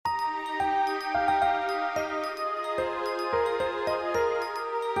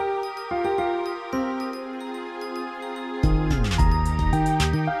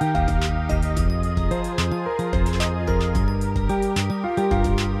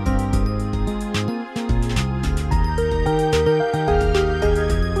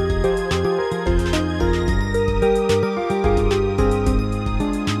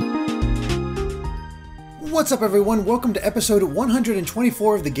What's up, everyone? Welcome to episode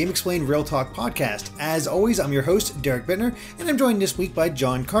 124 of the Game Explained Real Talk podcast. As always, I'm your host, Derek Bittner, and I'm joined this week by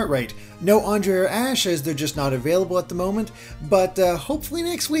John Cartwright. No Andre or Ash, as they're just not available at the moment, but hopefully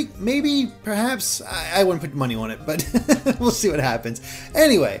next week, maybe, perhaps, I wouldn't put money on it, but we'll see what happens.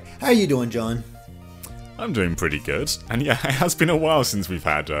 Anyway, how are you doing, John? I'm doing pretty good, and yeah, it has been a while since we've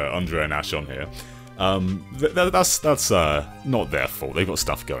had Andre and Ash on here. That's not their fault, they've got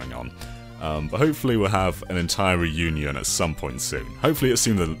stuff going on. But hopefully we'll have an entire reunion at some point soon. Hopefully it's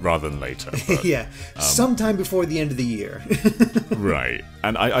sooner rather than later. But, yeah, sometime before the end of the year. Right.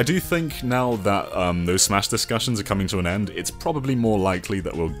 And I do think now that those Smash discussions are coming to an end, it's probably more likely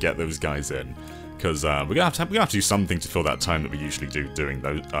that we'll get those guys in. Because we're gonna have to do something to fill that time that we usually do doing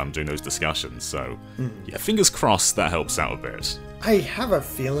those discussions. So, yeah, fingers crossed that helps out a bit. I have a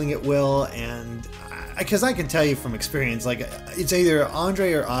feeling it will, and because I can tell you from experience, like, it's either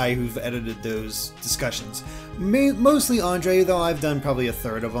Andre or I who've edited those discussions. Mostly Andre, though I've done probably a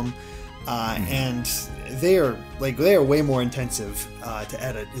third of them, and they are way more intensive to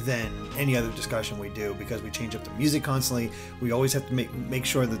edit than any other discussion we do, because we change up the music constantly. We always have to make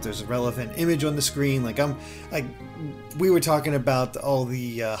sure that there's a relevant image on the screen. We were talking about all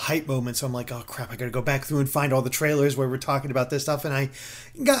the hype moments, so I'm like, oh crap, I gotta go back through and find all the trailers where we're talking about this stuff, and I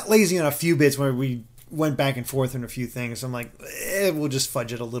got lazy on a few bits where we went back and forth on a few things. So I'm like, we'll just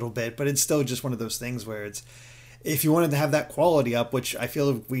fudge it a little bit, but it's still just one of those things where it's, if you wanted to have that quality up, which I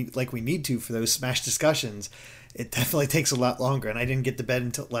feel we need to for those Smash discussions, it definitely takes a lot longer. And I didn't get to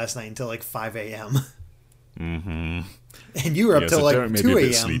bed last night until like 5 a.m. Mm-hmm. And you were up till so like Derek 2 a.m. Maybe a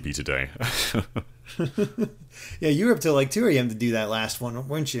bit sleepy today. Yeah, you were up till like 2 a.m. to do that last one,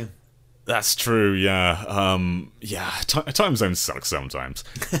 weren't you? That's true, yeah. Time zones suck sometimes.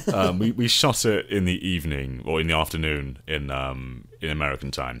 We shot it in the evening, or in the afternoon, in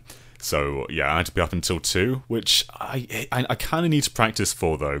American time. So, yeah, I had to be up until 2, which I kind of need to practice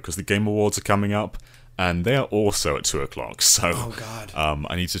for, though, because the Game Awards are coming up, and they are also at 2 o'clock. So, oh, God.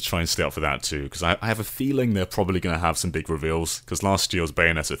 I need to try and stay up for that, too, because I have a feeling they're probably going to have some big reveals, because last year was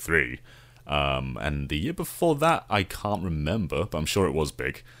Bayonetta 3, and the year before that, I can't remember, but I'm sure it was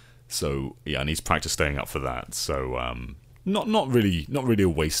big. So yeah, I need to practice staying up for that. So not really a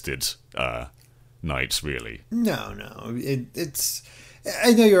wasted night, really. No, it's.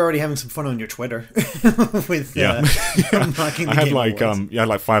 I know you're already having some fun on your Twitter with mocking the I had Game like Awards. I had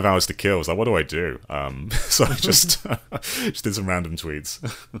like 5 hours to kill. So what do I do? So I just did some random tweets.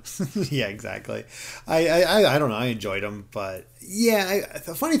 Yeah, exactly. I don't know. I enjoyed them, but yeah.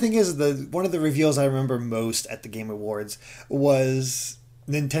 The funny thing is, one of the reveals I remember most at the Game Awards was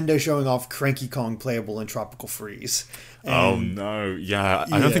Nintendo showing off Cranky Kong playable in Tropical Freeze. Oh no, yeah,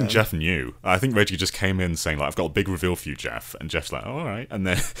 I don't think Jeff knew. I think Reggie just came in saying, like, I've got a big reveal for you, Jeff. And Jeff's like, alright. And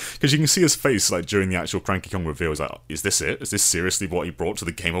then, because you can see his face, like, during the actual Cranky Kong reveal, he's like, is this it? Is this seriously what he brought to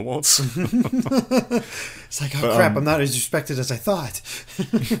the Game Awards? It's like, oh crap, I'm not as respected as I thought.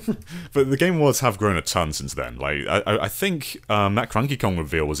 But the Game Awards have grown a ton since then. Like, I think that Cranky Kong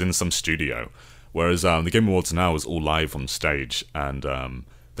reveal was in some studio, whereas the Game Awards now is all live on stage, and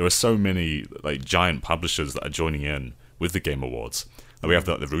there are so many like giant publishers that are joining in with the Game Awards. We have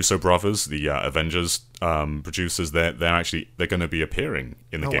the Russo brothers, the Avengers producers. They're going to be appearing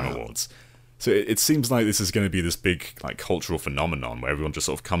in the Game Awards. So it seems like this is going to be this big like cultural phenomenon where everyone just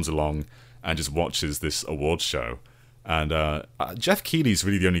sort of comes along and just watches this awards show. And Jeff Keighley's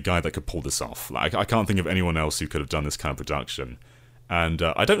really the only guy that could pull this off. Like, I can't think of anyone else who could have done this kind of production. And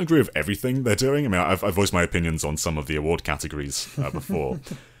I don't agree with everything they're doing. I mean, I've voiced my opinions on some of the award categories before.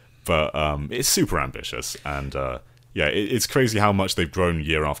 But it's super ambitious. And yeah, it's crazy how much they've grown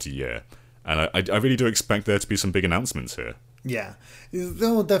year after year. And I really do expect there to be some big announcements here. Yeah,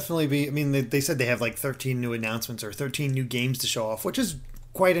 there'll definitely be. I mean, they said they have like 13 new announcements or 13 new games to show off, which is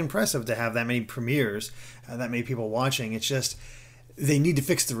quite impressive to have that many premieres, that many people watching. It's just, they need to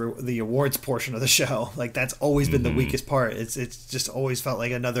fix the awards portion of the show. Like, that's always been the weakest part. It's just always felt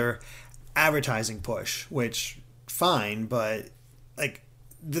like another advertising push, which fine, but like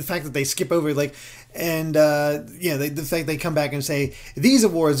the fact that they skip over the fact they come back and say these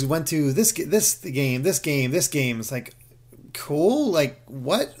awards went to this game. It's like, cool. Like,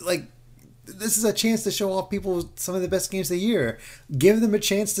 what? Like, this is a chance to show off people some of the best games of the year. Give them a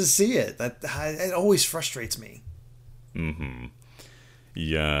chance to see it. It always frustrates me. Mm-hmm.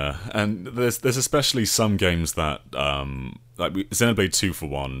 Yeah, and there's especially some games that, like Xenoblade 2 for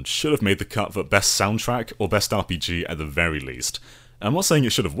one, should have made the cut for best soundtrack or best RPG at the very least. And I'm not saying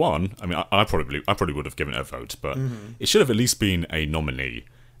it should have won. I mean, I probably would have given it a vote, but it should have at least been a nominee.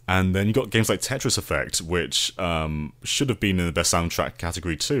 And then you got games like Tetris Effect, which should have been in the best soundtrack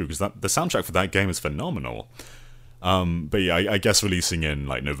category too, because the soundtrack for that game is phenomenal. But yeah, I guess releasing in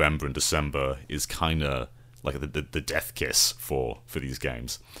like November and December is kind of like the death kiss for these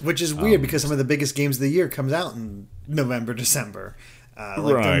games. Which is weird because some of the biggest games of the year comes out in November, December.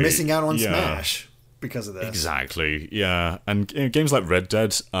 They're missing out on Smash because of this. Exactly, yeah. And games like Red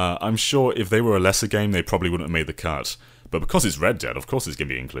Dead, I'm sure if they were a lesser game, they probably wouldn't have made the cut. But because it's Red Dead, of course it's going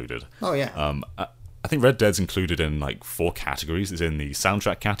to be included. Oh, yeah. I think Red Dead's included in like 4 categories. It's in the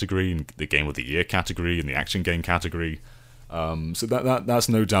soundtrack category, in the game of the year category, in the action game category. So that's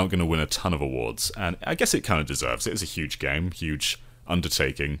no doubt going to win a ton of awards. And I guess it kind of deserves it. It's a huge game, huge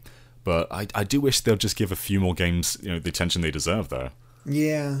undertaking. But I do wish they'll just give a few more games the attention they deserve there.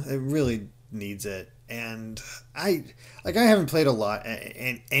 Yeah, it really needs it. And I haven't played a lot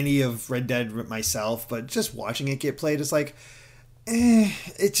in any of Red Dead myself, but just watching it get played is like,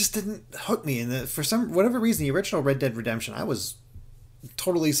 it just didn't hook me. And for whatever reason, the original Red Dead Redemption, I was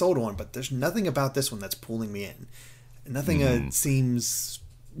totally sold on, but there's nothing about this one that's pulling me in. Nothing seems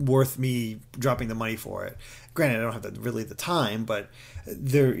worth me dropping the money for it. Granted, I don't have really the time, but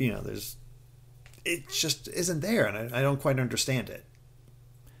there's it just isn't there, and I don't quite understand it.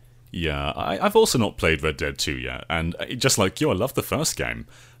 Yeah, I've also not played Red Dead 2 yet, and just like you, I love the first game,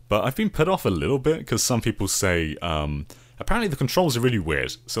 but I've been put off a little bit because some people say apparently the controls are really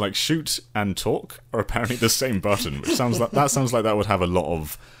weird. So like shoot and talk are apparently the same button, which sounds like that would have a lot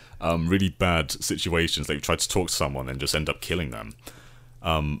of really bad situations. Like you try to talk to someone and just end up killing them.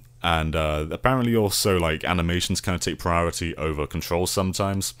 And apparently also like animations kind of take priority over controls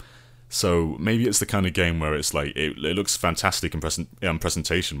sometimes. So maybe it's the kind of game where it's like it looks fantastic in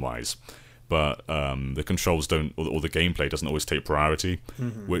presentation wise, but the controls don't, or the gameplay doesn't always take priority.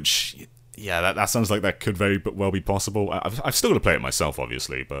 Which, yeah, that sounds like that could very well be possible. I've still got to play it myself,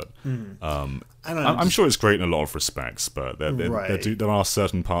 obviously, but I'm sure it's great in a lot of respects. But there are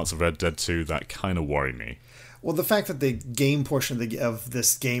certain parts of Red Dead 2 that kind of worry me. Well, the fact that the game portion of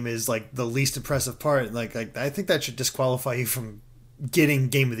this game is like the least impressive part, like I think that should disqualify you from getting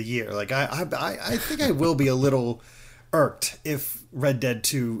Game of the Year. Like I think I will be a little irked if Red Dead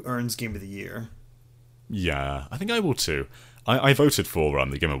 2 earns Game of the Year. Yeah, I think I will too. I voted for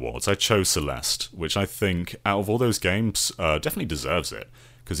the Game Awards. I chose Celeste, which I think out of all those games definitely deserves it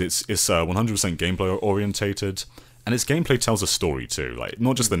because it's 100% gameplay orientated, and its gameplay tells a story too. Like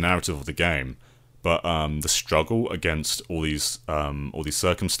not just the narrative of the game, but the struggle against all these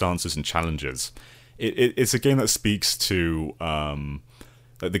circumstances and challenges. It's a game that speaks to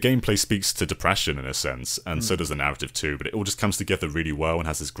the gameplay speaks to depression in a sense, and so does the narrative too. But it all just comes together really well and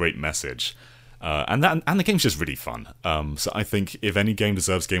has this great message. And the game's just really fun. So I think if any game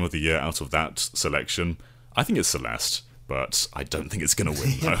deserves Game of the Year out of that selection, I think it's Celeste. But I don't think it's going to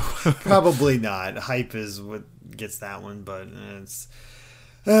win though. Probably not. Hype is what gets that one, but it's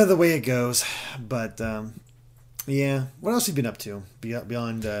the way it goes. But yeah, what else have you been up to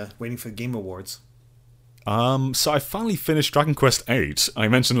beyond waiting for the Game Awards? So I finally finished Dragon Quest VIII. I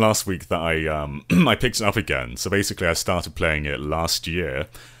mentioned last week that I picked it up again. So basically I started playing it last year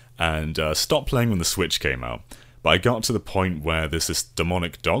and stopped playing when the Switch came out. But I got to the point where there's this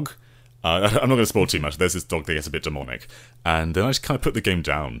demonic dog. I'm not going to spoil too much. There's this dog that gets a bit demonic. And then I just kind of put the game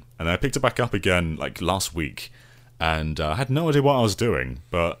down. And then I picked it back up again like last week. And I had no idea what I was doing.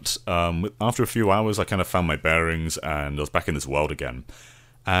 But after a few hours I kind of found my bearings and I was back in this world again.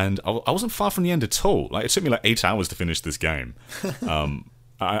 And I wasn't far from the end at all. Like it took me like 8 hours to finish this game.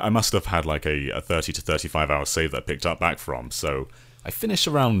 I must have had like a 30 to 35 hour save that I picked up back from. So I finished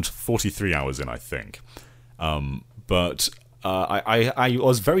around 43 hours in, I think. But I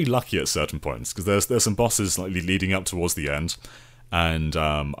was very lucky at certain points because there's some bosses like leading up towards the end. And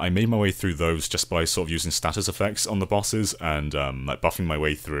I made my way through those just by sort of using status effects on the bosses and like buffing my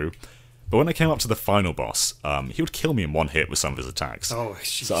way through. But when I came up to the final boss, he would kill me in one hit with some of his attacks. Oh,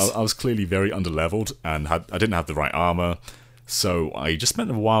 jeez. So I was clearly very underleveled, and I didn't have the right armor. So I just spent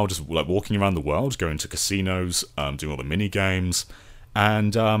a while just like walking around the world, going to casinos, doing all the mini games,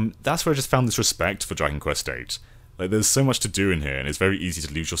 and that's where I just found this respect for Dragon Quest VIII. Like, there's so much to do in here, and it's very easy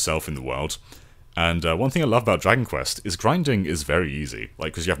to lose yourself in the world. And one thing I love about Dragon Quest is grinding is very easy,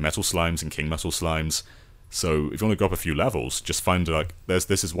 like because you have metal slimes and king metal slimes. So if you want to go up a few levels, just find like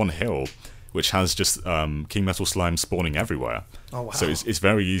this is one hill which has just king metal slime spawning everywhere. Oh wow! So it's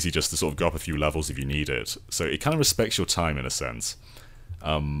very easy just to sort of go up a few levels if you need it. So it kind of respects your time in a sense.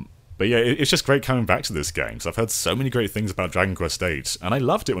 But yeah, it's just great coming back to this game. So I've heard so many great things about Dragon Quest VIII, and I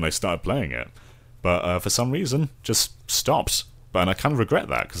loved it when I started playing it. But for some reason, just stopped. And I kind of regret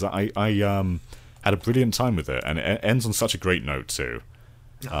that because I had a brilliant time with it, and it ends on such a great note too.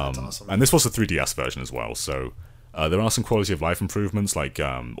 Oh, that's awesome. And this was the 3DS version as well, so there are some quality of life improvements, like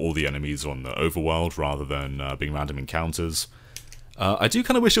all the enemies are on the overworld rather than being random encounters. I do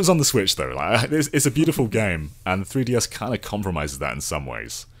kind of wish it was on the Switch, though. Like, it's a beautiful game, and the 3DS kind of compromises that in some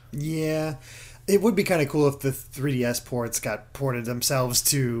ways. Yeah. It would be kind of cool if the 3DS ports got ported themselves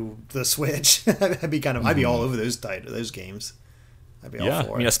to the Switch. I'd be all over those games. I'd be all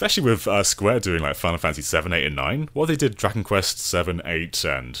for it. Yeah, especially with Square doing like Final Fantasy 7, 8, and 9. Well, they did Dragon Quest 7, 8,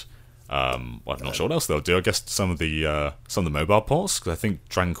 and I'm not sure what else they'll do. I guess some of the mobile ports, because I think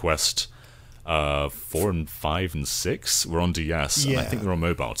Dragon Quest 4 and 5 and 6 were on DS, and I think they're on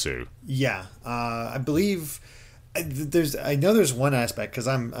mobile too. Yeah, I believe I know there's one aspect, because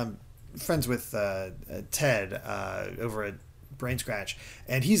I'm friends with Ted over at Brain Scratch,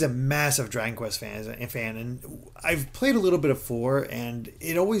 and he's a massive Dragon Quest fan, and I've played a little bit of 4, and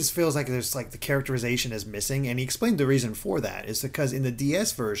it always feels like there's like the characterization is missing, and he explained the reason for that is because in the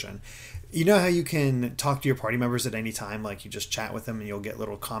DS version, you know how you can talk to your party members at any time, like you just chat with them and you'll get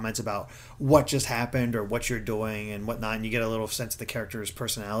little comments about what just happened or what you're doing and whatnot, and you get a little sense of the character's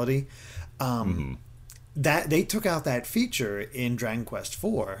personality. That they took out that feature in Dragon Quest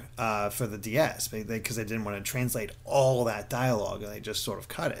 4 for the DS because they didn't want to translate all that dialogue, and they just sort of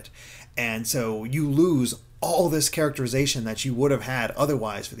cut it. And so you lose all this characterization that you would have had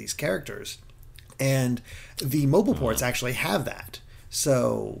otherwise for these characters. And the mobile ports actually have that.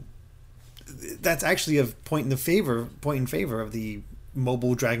 So that's actually a point in favor of the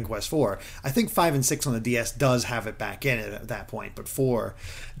mobile Dragon Quest 4. I think 5 and 6 on the DS does have it back in it at that point, but 4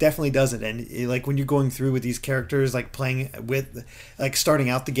 definitely doesn't. And like when you're going through with these characters, like playing with, like starting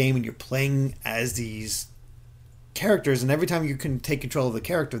out the game and you're playing as these characters, and every time you can take control of the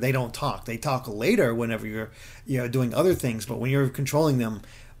character, they don't talk. They talk later whenever you're doing other things, but when you're controlling them,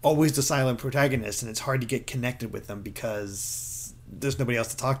 always the silent protagonist, and it's hard to get connected with them because there's nobody else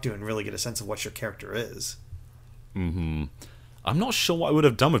to talk to and really get a sense of what your character is. I'm not sure what I would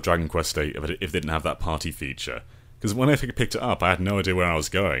have done with Dragon Quest VIII if it didn't have that party feature. Because when I picked it up, I had no idea where I was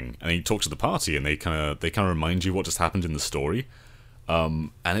going, and you talk to the party, and they kind of remind you what just happened in the story. And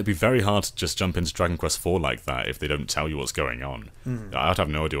it'd be very hard to just jump into Dragon Quest IV like that if they don't tell you what's going on. I'd have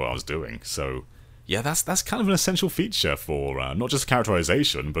no idea what I was doing. So, yeah, that's kind of an essential feature for not just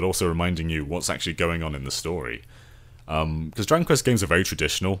characterization, but also reminding you what's actually going on in the story. Because Dragon Quest games are very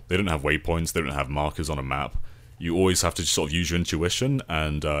traditional. They don't have waypoints. They don't have markers on a map. You always have to sort of use your intuition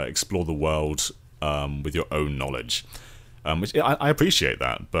and explore the world with your own knowledge. Which I appreciate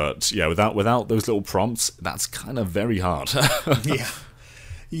that, but yeah, without those little prompts, that's kind of very hard.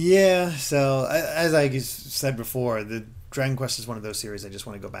 Yeah. So as I said before, the Dragon Quest is one of those series I just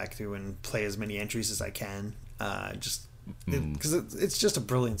want to go back through and play as many entries as I can. Because it's just a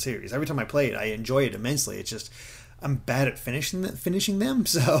brilliant series. Every time I play it, I enjoy it immensely. It's just I'm bad at finishing them,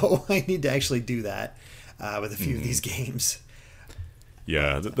 so I need to actually do that. With a few of these games.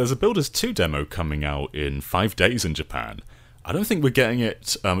 Yeah, there's a Builders 2 demo coming out in 5 days in Japan. I don't think we're getting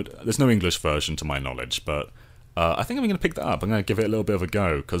it. There's no English version to my knowledge, but I think I'm going to pick that up. I'm going to give it a little bit of a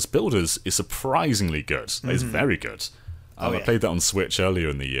go, because Builders is surprisingly good. It's very good. I played that on Switch earlier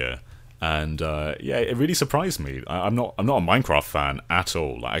in the year, and it really surprised me. I'm not a Minecraft fan at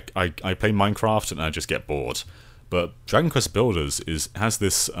all. Like, I play Minecraft and I just get bored. But Dragon Quest Builders has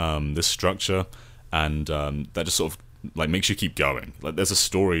this structure, and that just sort of like makes you keep going. Like, there's a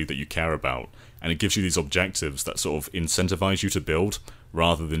story that you care about, and it gives you these objectives that sort of incentivize you to build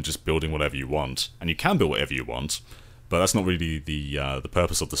rather than just building whatever you want. And you can build whatever you want, but that's not really the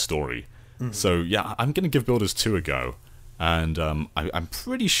purpose of the story. So yeah, I'm going to give Builders 2 a go. And I'm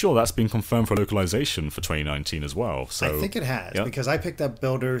pretty sure that's been confirmed for localization for 2019 as well. So I think it has, because I picked up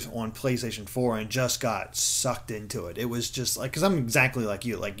Builders on PlayStation 4 and just got sucked into it. It was just like, because I'm exactly like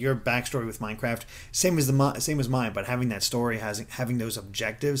you, like your backstory with Minecraft, same as mine, but having that story, having those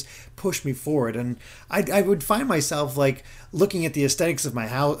objectives pushed me forward, and I would find myself like looking at the aesthetics of my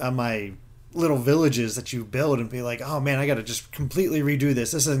house, my little villages that you build, and be like, oh man, I got to just completely redo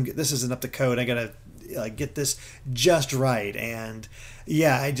this. This isn't up to code. I got to get this just right. And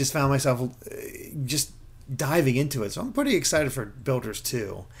yeah, I just found myself just diving into it. So I'm pretty excited for Builders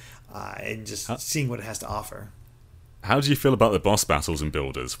 2 and just seeing what it has to offer. How do you feel about the boss battles in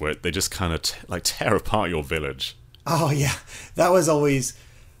Builders, where they just kind of tear apart your village? Oh yeah, that was always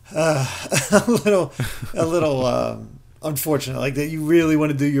a little unfortunate. Like, that you really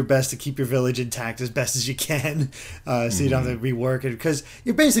want to do your best to keep your village intact as best as you can, so you don't have to rework it, because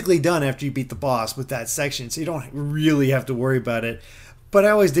you're basically done after you beat the boss with that section, so you don't really have to worry about it. But I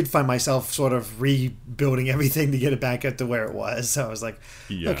always did find myself sort of rebuilding everything to get it back up to where it was. So I was like,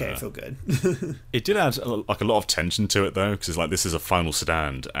 okay, I feel good. It did add like a lot of tension to it though, because it's like this is a final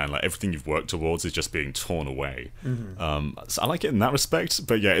stand, and like everything you've worked towards is just being torn away. So I like it in that respect,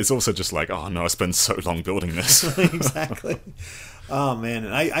 but yeah, it's also just like, oh no, I spent so long building this. Exactly. Oh man,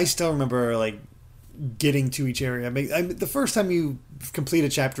 and I still remember like getting to each area. The first time you complete a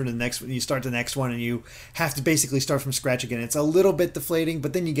chapter in the next one, you start the next one and you have to basically start from scratch again. It's a little bit deflating,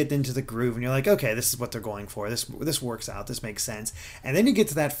 but then you get into the groove and you're like, okay, this is what they're going for. This works out. This makes sense. And then you get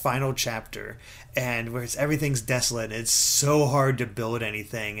to that final chapter and where everything's desolate. It's so hard to build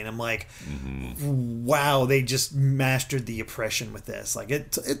anything. And I'm like, wow, they just mastered the oppression with this. Like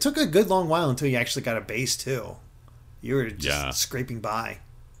it took a good long while until you actually got a base too. You were just scraping by.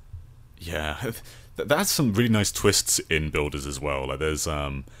 Yeah, that's some really nice twists in Builders as well. Like there's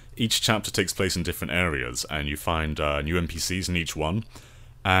each chapter takes place in different areas, and you find new NPCs in each one.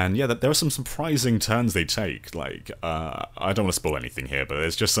 And yeah, there are some surprising turns they take. Like I don't want to spoil anything here, but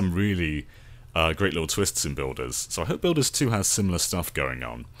there's just some really great little twists in Builders. So I hope Builders 2 has similar stuff going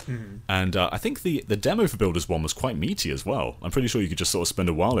on. And I think the demo for Builders 1 was quite meaty as well. I'm pretty sure you could just sort of spend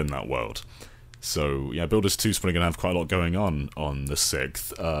a while in that world. So yeah, Builders 2 is probably going to have quite a lot going on the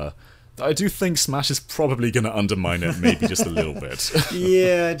 6th. I do think Smash is probably going to undermine it, maybe just a little bit.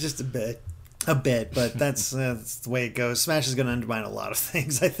 Yeah, just a bit, but that's the way it goes. Smash is going to undermine a lot of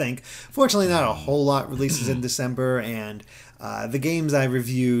things, I think. Fortunately, not a whole lot releases in December, and the games I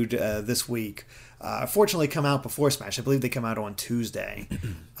reviewed this week fortunately come out before Smash. I believe they come out on Tuesday.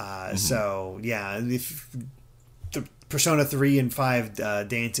 So, yeah, if the Persona 3 and 5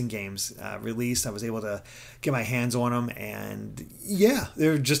 dancing games released, I was able to get my hands on them, and yeah,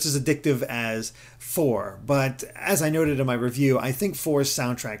 they're just as addictive as 4. But as I noted in my review, I think 4's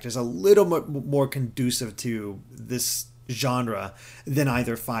soundtrack is a little more conducive to this genre than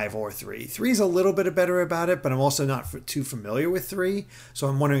either 5 or 3. 3 is a little bit better about it, but I'm also not too familiar with 3, so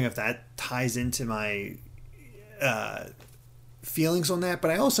I'm wondering if that ties into my feelings on that. But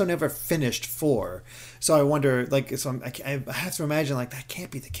I also never finished 4, so I wonder, like, I have to imagine like that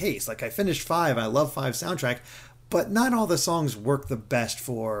can't be the case. Like I finished 5, I love 5 soundtrack, but not all the songs work the best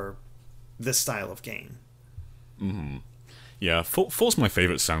for this style of game. Yeah, 4's my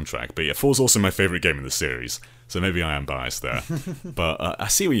favourite soundtrack, but yeah, 4's also my favourite game in the series, so maybe I am biased there. But I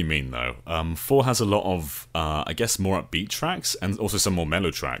see what you mean, though. 4 has a lot of, I guess, more upbeat tracks, and also some more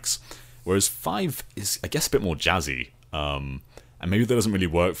mellow tracks, whereas 5 is, I guess, a bit more jazzy. And maybe that doesn't really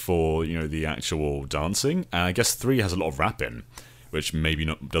work for, the actual dancing. And I guess 3 has a lot of rap in, which maybe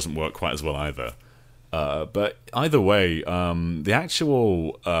doesn't work quite as well either. But either way, the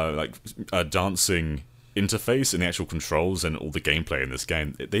actual dancing interface and the actual controls and all the gameplay in this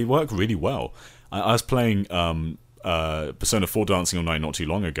game, they work really well. I was playing Persona 4 Dancing All Night not too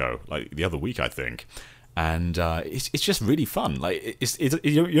long ago, like the other week, I think. And it's just really fun. Like you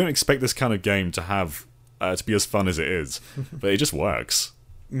don't expect this kind of game to have to be as fun as it is, but it just works.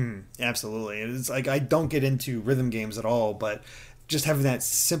 Absolutely. It's like I don't get into rhythm games at all, but just having that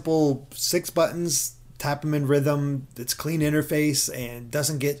simple 6 buttons, tap them in rhythm, it's clean interface and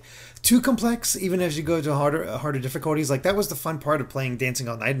doesn't get too complex even as you go to harder difficulties. Like that was the fun part of playing Dancing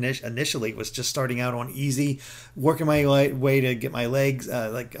All Night initially, was just starting out on easy, working my way to get my legs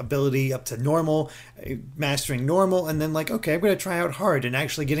ability up to normal, mastering normal, and then like, okay, I'm going to try out hard, and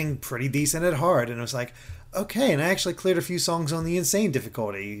actually getting pretty decent at hard. And it was like, okay, and I actually cleared a few songs on the insane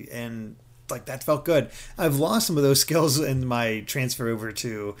difficulty, and like that felt good. I've lost some of those skills in my transfer over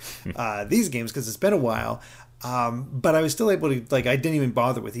to these games because it's been a while. But I was still able to, like, I didn't even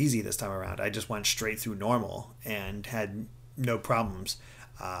bother with easy this time around. I just went straight through normal and had no problems.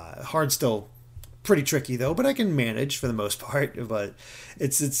 Hard still pretty tricky though, but I can manage for the most part. But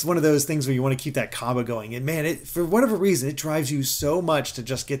it's one of those things where you want to keep that combo going, and man, for whatever reason, it drives you so much to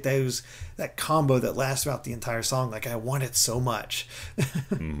just get that combo that lasts throughout the entire song. Like I want it so much.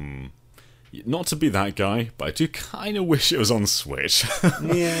 Not to be that guy, but I do kind of wish it was on Switch.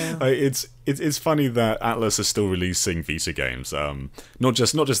 Yeah, it's funny that Atlus is still releasing Vita games. Not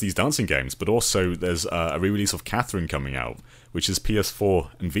just these dancing games, but also there's a re-release of Catherine coming out, which is PS4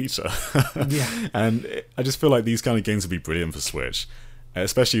 and Vita. Yeah, and I just feel like these kind of games would be brilliant for Switch.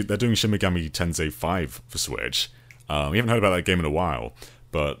 Especially they're doing Shin Megami Tensei 5 for Switch. We haven't heard about that game in a while,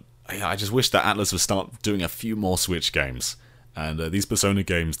 but I just wish that Atlus would start doing a few more Switch games. And these Persona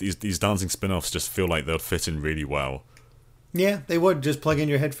games, these dancing spin-offs just feel like they'll fit in really well. Yeah, they would. Just plug in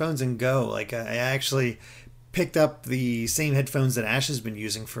your headphones and go. Like I actually picked up the same headphones that Ash has been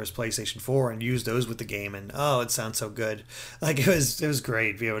using for his PlayStation 4 and used those with the game, and oh, it sounds so good. Like it was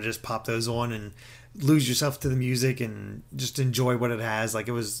great to be able to just pop those on and lose yourself to the music and just enjoy what it has. Like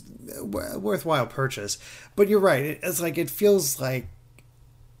it was a worthwhile purchase. But you're right. It's like it feels like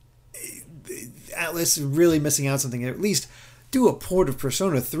Atlas is really missing out something. At least do a port of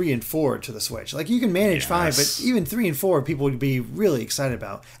Persona 3 and 4 to the Switch. Like you can manage 5, but even 3 and 4 people would be really excited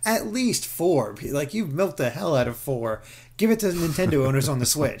about. At least 4. Like you've milked the hell out of 4. Give it to Nintendo owners on the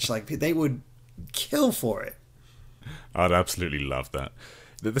Switch. Like they would kill for it. I'd absolutely love that.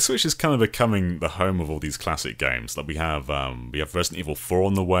 The Switch is kind of becoming the home of all these classic games. Like we have Resident Evil 4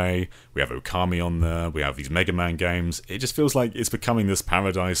 on the way, we have Okami on there, we have these Mega Man games. It just feels like it's becoming this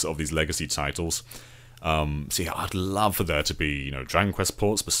paradise of these legacy titles. So yeah, I'd love for there to be, Dragon Quest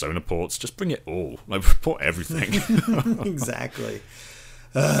ports, Persona ports. Just bring it all. Like port everything. Exactly.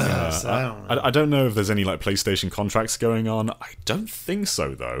 So I don't know. I don't know if there's any like PlayStation contracts going on. I don't think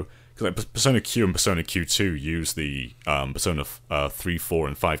so though. Like Persona Q and Persona Q2 use the Persona 3, 4,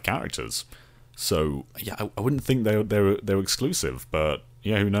 and 5 characters, so yeah, I wouldn't think they're exclusive, but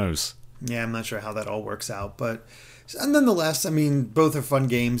yeah, who knows? Yeah, I'm not sure how that all works out, but nonetheless, I mean, both are fun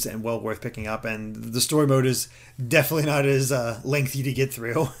games and well worth picking up, and the story mode is definitely not as lengthy to get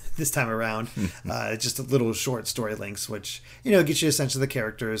through this time around. Just a little short story links, which gets you a sense of the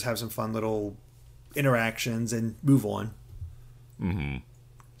characters, have some fun little interactions, and move on. Mm-hmm.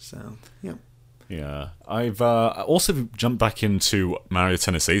 So, yeah. Yeah. I've also jumped back into Mario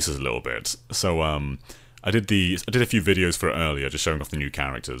Tennis Aces a little bit. So, I did a few videos for it earlier, just showing off the new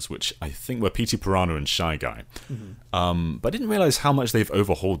characters, which I think were PT Piranha and Shy Guy. Mm-hmm. But I didn't realize how much they've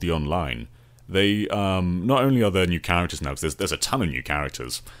overhauled the online. They not only are there new characters now, because there's a ton of new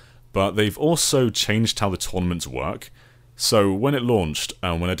characters, but they've also changed how the tournaments work. So when it launched,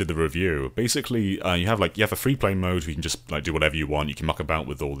 when I did the review, basically you have a free play mode where you can just like do whatever you want. You can muck about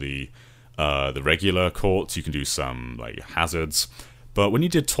with all the regular courts. You can do some like hazards. But when you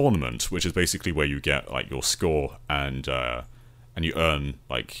did tournament, which is basically where you get like your score and you earn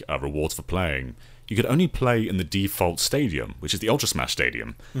like rewards for playing, you could only play in the default stadium, which is the Ultra Smash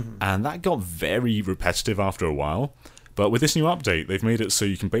Stadium, and that got very repetitive after a while. But with this new update, they've made it so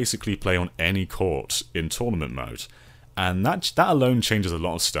you can basically play on any court in tournament mode. And that alone changes a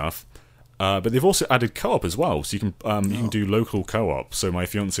lot of stuff. But they've also added co-op as well, so you can do local co-op. So my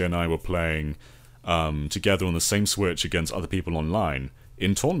fiance and I were playing together on the same Switch against other people online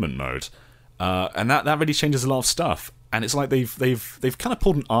in tournament mode, and that really changes a lot of stuff. And it's like they've kind of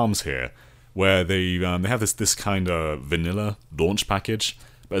pulled an arms here, where they have this kind of vanilla launch package.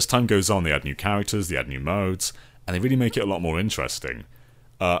 But as time goes on, they add new characters, they add new modes, and they really make it a lot more interesting.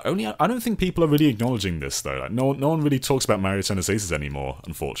 Only I don't think people are really acknowledging this though. Like no one really talks about Mario Tennis Aces anymore,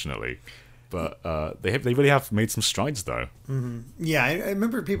 unfortunately. But they really have made some strides though. Mm-hmm. Yeah, I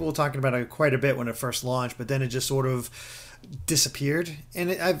remember people talking about it quite a bit when it first launched, but then it just sort of disappeared. And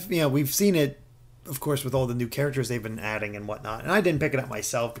we've seen it, of course, with all the new characters they've been adding and whatnot. And I didn't pick it up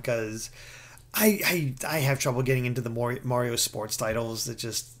myself because I have trouble getting into the Mario sports titles. That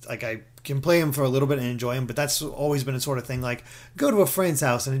just like I can play them for a little bit and enjoy them, but that's always been a sort of thing like go to a friend's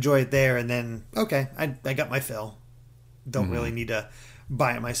house and enjoy it there, and then okay, I got my fill. Don't really need to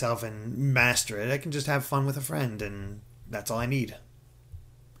buy it myself and master it. I can just have fun with a friend, and that's all I need.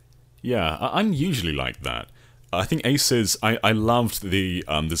 Yeah, I'm usually like that. I think Aces, I loved the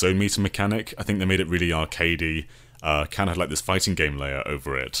zone meter mechanic. I think they made it really arcadey, kind of like this fighting game layer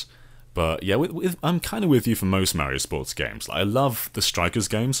over it. But yeah, I'm kind of with you for most Mario sports games. I love the Strikers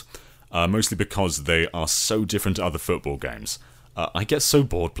games, mostly because they are so different to other football games. I get so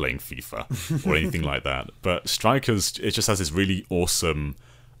bored playing FIFA or anything like that. But Strikers, it just has this really awesome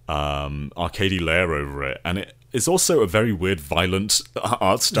arcadey layer over it. And it's also a very weird, violent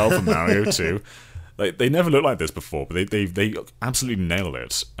art style for Mario too. Like, they never looked like this before, but they absolutely nail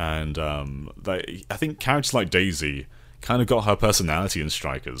it. And I think characters like Daisy kind of got her personality in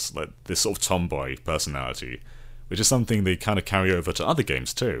Strikers, like this sort of tomboy personality, which is something they kind of carry over to other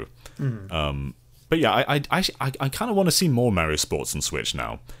games too. But yeah, I kind of want to see more Mario Sports on Switch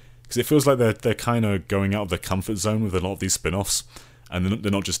now, because it feels like they're kind of going out of their comfort zone with a lot of these spin-offs, and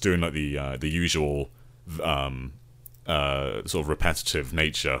they're not just doing like the usual sort of repetitive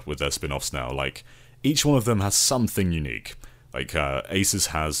nature with their spin-offs now. Like each one of them has something unique. Like Aces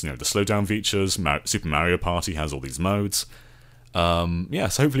has the slowdown features. Super Mario Party has all these modes. So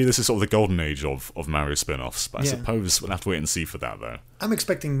hopefully this is sort of the golden age of Mario spin-offs. But I suppose we'll have to wait and see for that though. I'm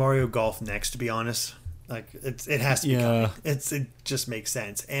expecting Mario Golf next, to be honest. Like it has to be coming. It just makes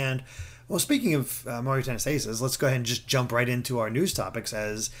sense. And Well, speaking of Mario Tennis Aces, let's go ahead and just jump right into our news topics.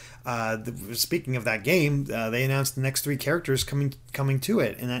 As speaking of that game, they announced the next three characters coming to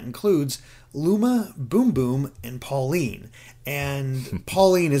it, and that includes Luma, Boom Boom, and Pauline. And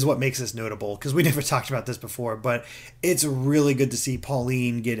Pauline is what makes this notable, because we never talked about this before, but it's really good to see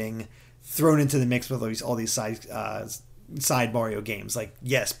Pauline getting thrown into the mix with all these side Mario games. Like,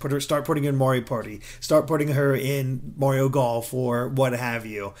 yes, start putting her in Mario Party, start putting her in Mario Golf, or what have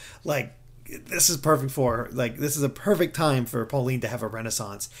you. Like, this is perfect for her. Like, this is a perfect time for Pauline to have a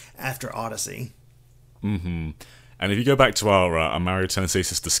renaissance after Odyssey. And if you go back to our Mario Tennis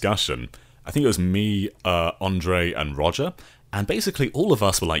Aces discussion, I think it was me, Andre, and Roger, and basically all of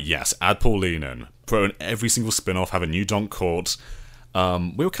us were like, yes, add Pauline in, put her in every single spin-off, have a new Donk Court.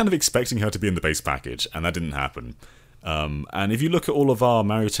 We were kind of expecting her to be in the base package, and that didn't happen. And if you look at all of our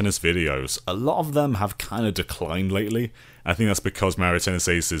Mario Tennis videos, a lot of them have kind of declined lately. I think that's because Mario Tennis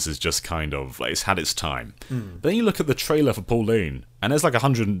Aces is just kind of, like, it's had its time. But then you look at the trailer for Pauline, and there's like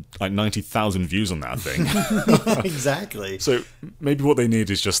 190,000 views on that thing. Exactly. So maybe what they need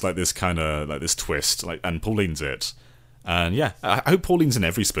is just like this kind of, like this twist, like, and Pauline's it. And yeah, I hope Pauline's in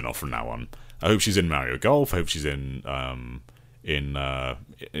every spin-off from now on. I hope she's in Mario Golf, I hope she's in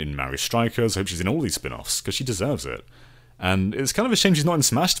Mario Strikers, I hope she's in all these spin-offs, because she deserves it. And it's kind of a shame she's not in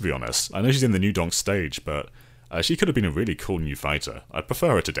Smash, to be honest. I know she's in the new Donk stage, but she could have been a really cool new fighter. I'd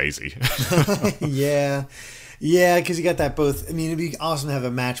prefer her to Daisy. Yeah, because you got that both. I mean, it'd be awesome to have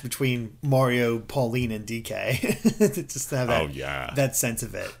a match between Mario, Pauline, and DK. Just to have that sense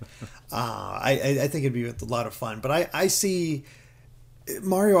of it. I think it'd be a lot of fun. But I see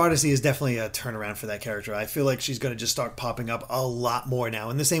Mario Odyssey is definitely a turnaround for that character. I feel like she's going to just start popping up a lot more now.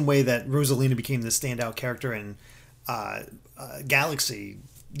 In the same way that Rosalina became the standout character in Galaxy,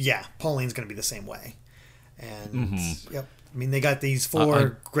 yeah, Pauline's going to be the same way. And, yep. I mean, they got these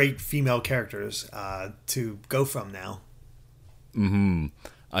four great female characters to go from now.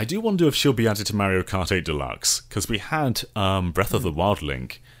 I do wonder if she'll be added to Mario Kart 8 Deluxe, because we had Breath of the Wild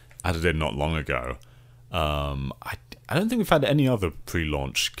Link added in not long ago. I don't think we've had any other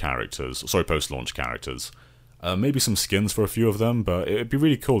post-launch characters. Maybe some skins for a few of them, but it'd be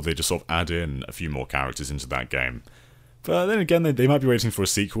really cool if they just sort of add in a few more characters into that game. But then again, they might be waiting for a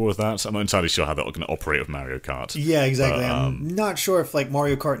sequel of that. I'm not entirely sure how they're going to operate with Mario Kart. Yeah, exactly. I'm not sure if like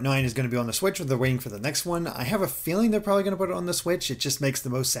Mario Kart 9 is going to be on the Switch or they're waiting for the next one. I have a feeling they're probably going to put it on the Switch. It just makes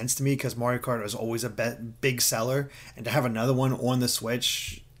the most sense to me because Mario Kart was always a big seller. And to have another one on the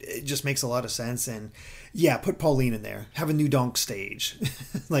Switch, it just makes a lot of sense. And yeah, put Pauline in there. Have a new Donk stage.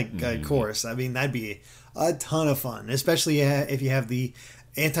 Course. I mean, that'd be a ton of fun, especially if you have the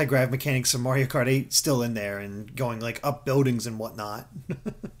anti-grav mechanics of Mario Kart 8 still in there and going like up buildings and whatnot.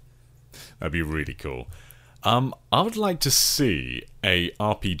 That'd be really cool. I would like to see a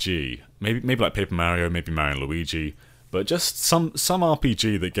RPG, maybe like Paper Mario, maybe Mario and Luigi, but just some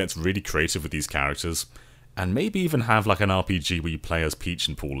RPG that gets really creative with these characters, and maybe even have like an RPG where you play as Peach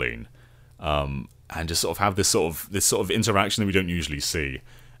and Pauline, and just sort of have this sort of interaction that we don't usually see.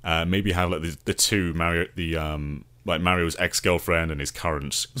 Maybe have like the two Mario, like Mario's ex-girlfriend and his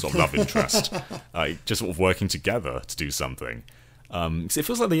current sort of love interest, just sort of working together to do something. So it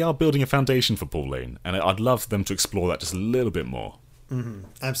feels like they are building a foundation for Pauline, and I'd love them to explore that just a little bit more.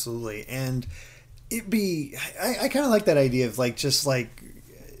 Absolutely, and I kind of like that idea of like just like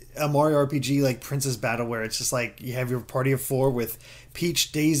a Mario RPG like Princess Battle, where it's just like you have your party of four with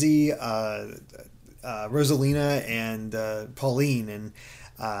Peach, Daisy, Rosalina, and Pauline, and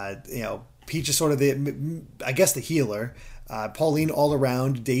Peach is sort of the healer. Pauline all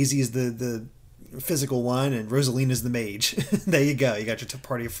around. Daisy is the physical one, and Rosalina is the mage. There you go. You got your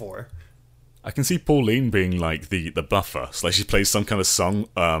party of four. I can see Pauline being like the buffer. So like she plays some kind of song,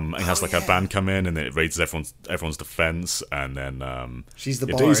 and has a band come in, and then it raises everyone's defense, and then she's the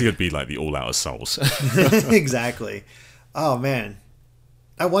bard. Daisy would be like the all out of souls. Exactly. Oh man.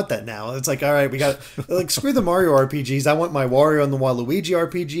 I want that now. It's like, all right, we got like screw the Mario RPGs. I want my Wario and the Waluigi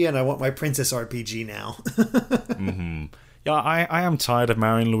RPG, and I want my Princess RPG now. Yeah, I am tired of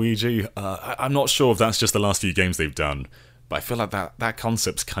Mario and Luigi. I'm not sure if that's just the last few games they've done, but I feel like that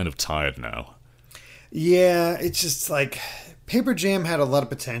concept's kind of tired now. Yeah, it's just like Paper Jam had a lot of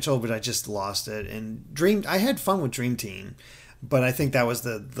potential, but I just lost it. And I had fun with Dream Team, but I think that was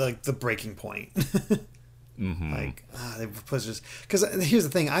the breaking point. Because here's the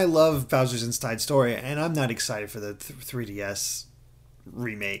thing, I love Bowser's Inside Story, and I'm not excited for the 3DS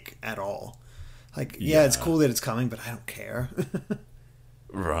remake at all. It's cool that it's coming, but I don't care.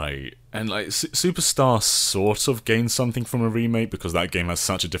 Right, and like Superstar sort of gained something from a remake because that game has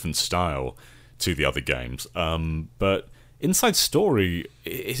such a different style to the other games. But Inside Story,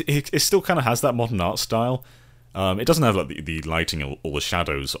 it still kind of has that modern art style. It doesn't have like the lighting or all the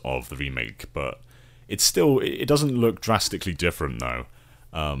shadows of the remake, but it doesn't look drastically different though.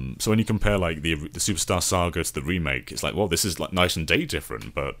 So when you compare like the Superstar Saga to the remake, it's like, well, this is like night and day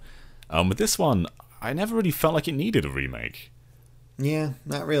different. But with this one, I never really felt like it needed a remake. Yeah,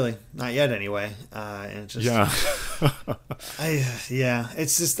 not really, not yet anyway. And it's just,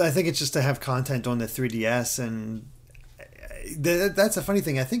 it's just, I think it's just to have content on the 3DS, and that's a funny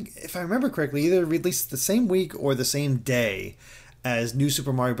thing. I think if I remember correctly, either released the same week or the same day as New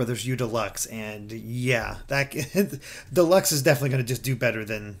Super Mario Bros. U Deluxe, and yeah, that Deluxe is definitely going to just do better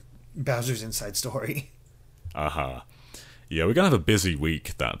than Bowser's Inside Story. Yeah, we're gonna have a busy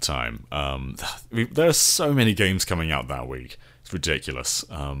week that time. There are so many games coming out that week. It's ridiculous.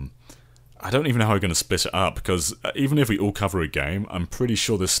 I don't even know how we're going to split it up, because even if we all cover a game, I'm pretty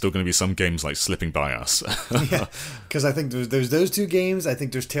sure there's still going to be some games like slipping by us. Yeah, because I think there's those two games. I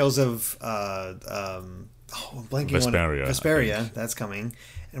think there's Tales of I'm blanking Vesperia. on Vesperia. That's coming,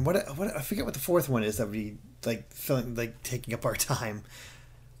 and what I forget what the fourth one is that we like feeling like taking up our time.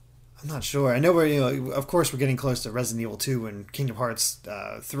 I'm not sure. I know of course we're getting close to Resident Evil 2 and Kingdom Hearts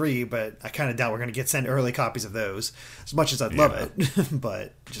 3, but I kind of doubt we're going to get sent early copies of those, as much as I'd love it,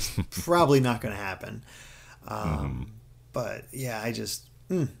 but just probably not going to happen. But yeah,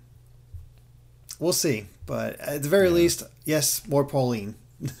 we'll see. But at the very least, yes, more Pauline.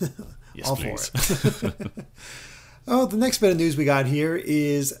 Yes, all please. For it. Oh, the next bit of news we got here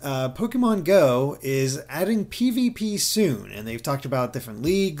is Pokemon Go is adding PvP soon, and they've talked about different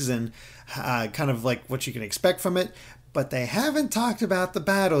leagues and kind of like what you can expect from it, but they haven't talked about the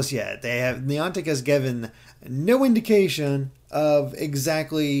battles yet. Niantic has given no indication of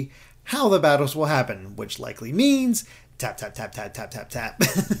exactly how the battles will happen, which likely means tap, tap, tap, tap, tap, tap, tap.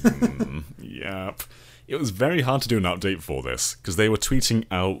 Yep. It was very hard to do an update for this, because they were tweeting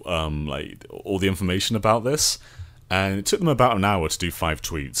out like all the information about this, and it took them about an hour to do 5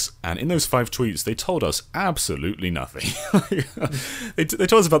 tweets. And in those 5 tweets, they told us absolutely nothing. They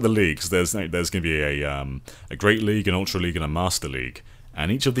told us about the leagues. There's going to be a Great League, an Ultra League, and a Master League.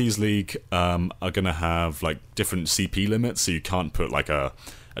 And each of these leagues are going to have like different CP limits, so you can't put like a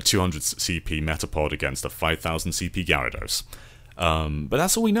 200 CP Metapod against a 5000 CP Gyarados. But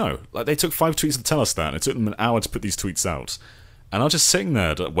that's all we know. Like, they took 5 tweets to tell us that, and it took them an hour to put these tweets out. And I was just sitting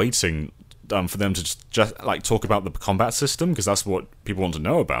there waiting for them to just like talk about the combat system, because that's what people want to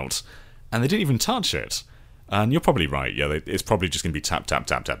know about, and they didn't even touch it. And you're probably right. Yeah, it's probably just going to be tap, tap,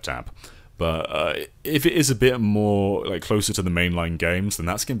 tap, tap, tap. But if it is a bit more like closer to the mainline games, then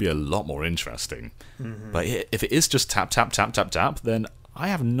that's going to be a lot more interesting. Mm-hmm. But if it is just tap, tap, tap, tap, tap, then I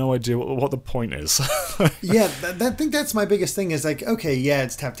have no idea what the point is. Yeah, I think that's my biggest thing is like, okay, yeah,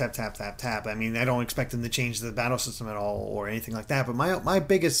 it's tap, tap, tap, tap, tap. I mean, I don't expect them to change the battle system at all or anything like that. But my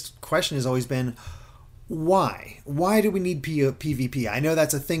biggest question has always been, why? Why do we need PvP? I know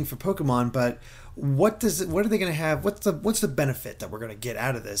that's a thing for Pokemon, but what are they going to have? What's the benefit that we're going to get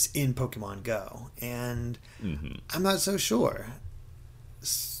out of this in Pokemon Go? And I'm not so sure.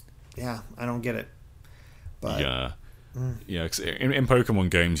 Yeah, I don't get it. But yeah. Yeah, cause in Pokemon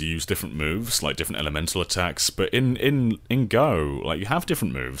games you use different moves, like different elemental attacks, but in Go, like, you have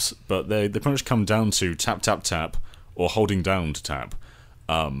different moves, but they pretty much come down to tap, tap, tap, or holding down to tap,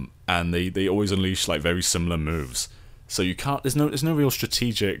 and they always unleash like very similar moves. So you can't. There's no real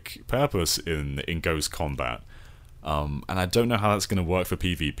strategic purpose in Go's combat, and I don't know how that's going to work for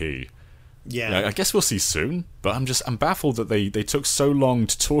PvP. Yeah, I guess we'll see soon. But I'm baffled that they took so long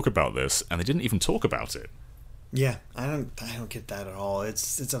to talk about this, and they didn't even talk about it. Yeah, I don't get that at all.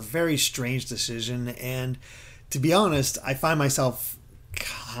 It's a very strange decision, and to be honest, I find myself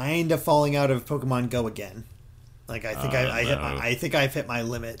kind of falling out of Pokemon Go again. Like, I think I've hit my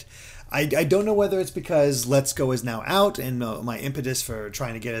limit. I don't know whether it's because Let's Go is now out, and my impetus for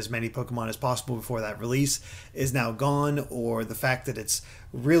trying to get as many Pokemon as possible before that release is now gone, or the fact that it's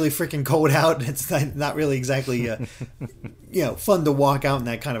really freaking cold out and it's not really exactly fun to walk out in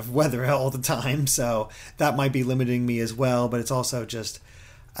that kind of weather all the time. So that might be limiting me as well. But it's also just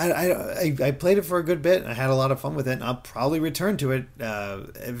I played it for a good bit and I had a lot of fun with it, and I'll probably return to it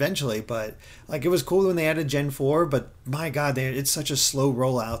eventually. But like, it was cool when they added Gen 4, but my god, it's such a slow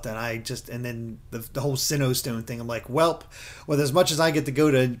rollout that and then the whole Sinnoh Stone thing, I'm like, well, as much as I get to go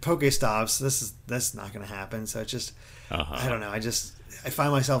to Pokestops, that's not going to happen. So it's just I don't know, I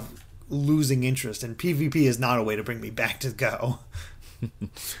find myself losing interest, and PvP is not a way to bring me back to Go.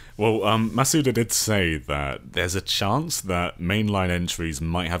 Well, Masuda did say that there's a chance that mainline entries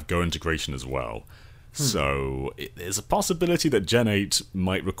might have Go integration as well. So there's a possibility that Gen 8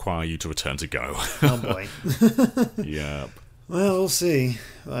 might require you to return to Go. Oh boy. Yeah. Well, we'll see.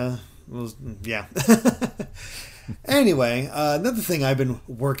 Yeah. Anyway, another thing I've been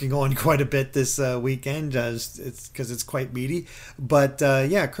working on quite a bit this weekend, it's because it's quite meaty. But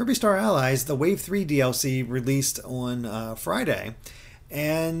yeah, Kirby Star Allies, the Wave 3 DLC released on Friday.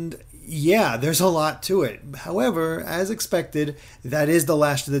 And yeah, there's a lot to it. However, as expected, that is the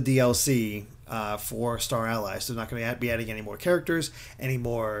last of the DLC for Star Allies. So they're not going to be adding any more characters, any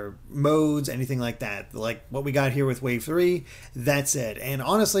more modes, anything like that. Like what we got here with Wave 3, that's it. And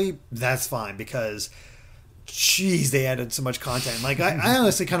honestly, that's fine because, jeez, they added so much content. Like, I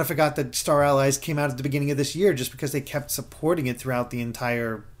honestly kind of forgot that Star Allies came out at the beginning of this year just because they kept supporting it throughout the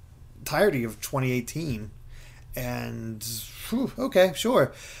entirety of 2018. And, whew, okay,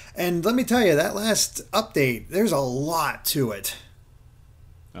 sure. And let me tell you, that last update, there's a lot to it.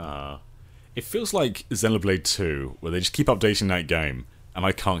 It feels like Xenoblade 2, where they just keep updating that game, and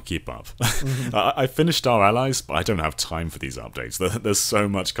I can't keep up. Mm-hmm. I finished Star Allies, but I don't have time for these updates. There's so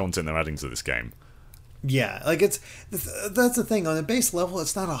much content they're adding to this game. Yeah, like that's the thing. On the base level,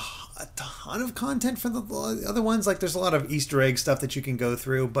 it's not a ton of content for the other ones. Like there's a lot of Easter egg stuff that you can go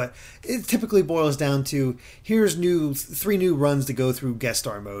through, but it typically boils down to here's 3 new runs to go through guest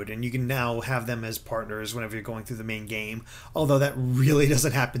star mode, and you can now have them as partners whenever you're going through the main game. Although that really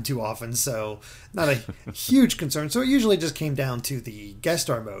doesn't happen too often, so not a huge concern. So it usually just came down to the guest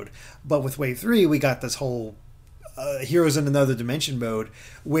star mode. But with Wave 3, we got this whole Heroes in Another Dimension mode,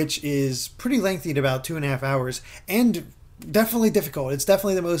 which is pretty lengthy at about 2.5 hours and definitely difficult. It's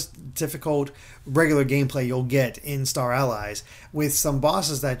definitely the most difficult regular gameplay you'll get in Star Allies, with some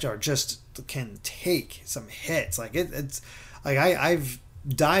bosses that are just can take some hits. Like it's like I've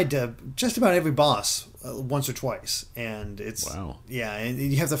died to just about every boss once or twice, and it's wow. Yeah, and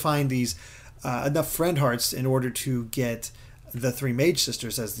you have to find these enough friend hearts in order to get the 3 mage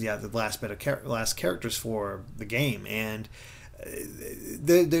sisters as the last bit of last characters for the game. And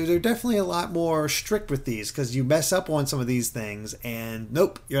they're definitely a lot more strict with these, because you mess up on some of these things and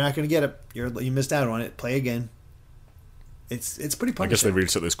nope, you're not going to get it. You missed out on it. Play again. It's pretty punishing. I guess they really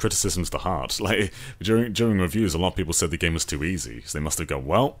took those criticisms to heart. Like during reviews, a lot of people said the game was too easy, so they must have gone,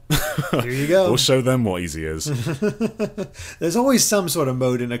 well, here you go. We'll show them what easy is. There's always some sort of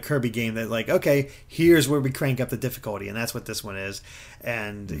mode in a Kirby game that, like, okay, here's where we crank up the difficulty, and that's what this one is.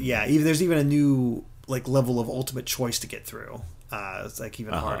 And yeah, there's even a new like level of ultimate choice to get through. It's like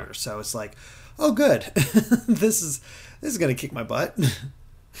even harder. So it's like, oh, good, this is gonna kick my butt.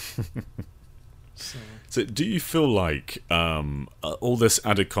 So do you feel like all this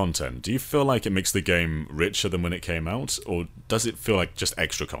added content, do you feel like it makes the game richer than when it came out? Or does it feel like just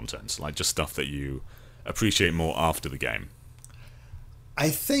extra content, like just stuff that you appreciate more after the game? I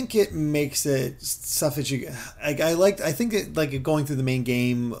think it makes it stuff that you... I think it, like going through the main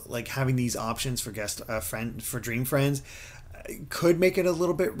game, like having these options for for Dream Friends could make it a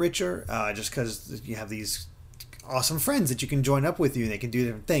little bit richer, just because you have these awesome friends that you can join up with you and they can do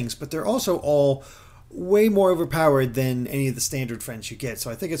different things, but they're also all way more overpowered than any of the standard friends you get. So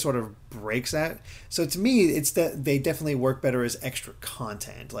I think it sort of breaks that. So to me, it's that they definitely work better as extra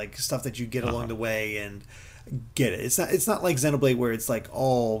content, like stuff that you get along the way and get it. It's not like Xenoblade where it's like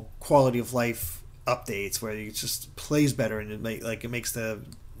all quality of life updates where it just plays better and it makes the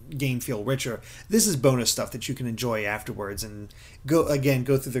game feel richer. This is bonus stuff that you can enjoy afterwards and go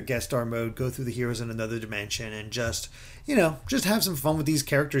through their guest star mode, go through the Heroes in Another Dimension, and just have some fun with these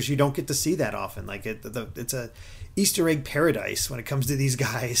characters you don't get to see that often. Like it's a Easter egg paradise when it comes to these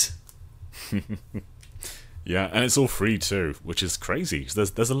guys. Yeah, and it's all free too, which is crazy.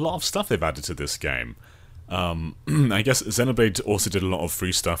 There's a lot of stuff they've added to this game. I guess Xenoblade also did a lot of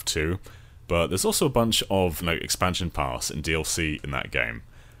free stuff too, but there's also a bunch of expansion pass and DLC in that game.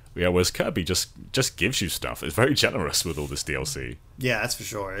 Yeah, whereas Kirby just gives you stuff. It's very generous with all this DLC. Yeah, that's for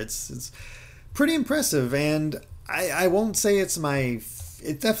sure. It's pretty impressive, and I won't say it's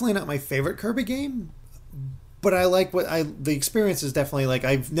definitely not my favorite Kirby game, but I like the experience is definitely like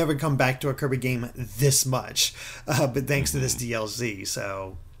I've never come back to a Kirby game this much, but thanks to this DLC,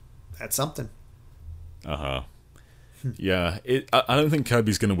 so that's something. Yeah, I don't think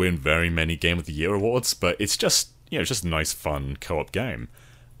Kirby's going to win very many Game of the Year awards, but it's just just a nice, fun co-op game.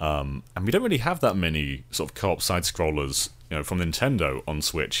 And we don't really have that many sort of co-op side-scrollers, from Nintendo on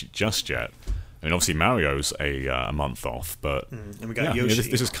Switch just yet. I mean, obviously Mario's a month off, but and we got Yoshi.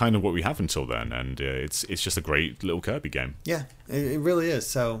 This is kind of what we have until then, and it's just a great little Kirby game. Yeah, it really is.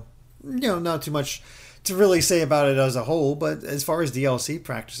 So, not too much to really say about it as a whole, but as far as DLC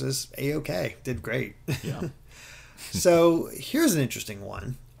practices, A-OK, did great. Yeah. So here's an interesting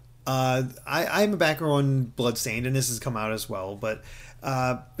one. I'm a backer on Bloodstained, and this has come out as well. But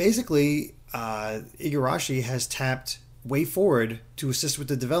basically, Igarashi has tapped WayForward to assist with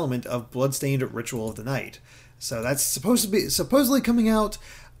the development of Bloodstained Ritual of the Night. So that's supposedly coming out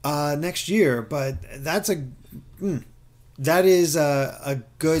next year. But that is a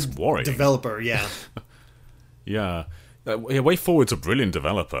good developer. Yeah. Yeah. WayForward's a brilliant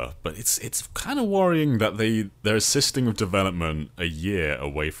developer, but it's kind of worrying that they're assisting with development a year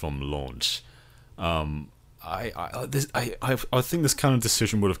away from launch. I think this kind of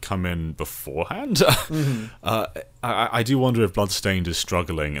decision would have come in beforehand. Mm-hmm. I do wonder if Bloodstained is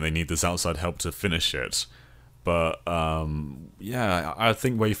struggling and they need this outside help to finish it. But I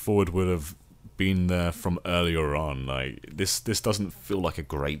think WayForward would have been there from earlier on. Like this doesn't feel like a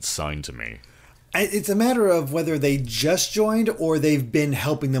great sign to me. It's a matter of whether they just joined or they've been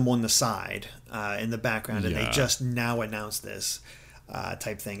helping them on the side in the background, and they just now announced this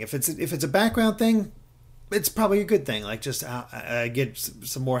type thing. If it's a background thing, it's probably a good thing. Like just get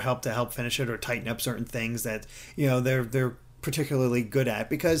some more help to help finish it or tighten up certain things that they're particularly good at.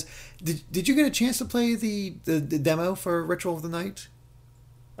 Because did you get a chance to play the demo for Ritual of the Night?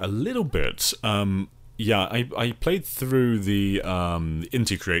 A little bit. Yeah, I played through the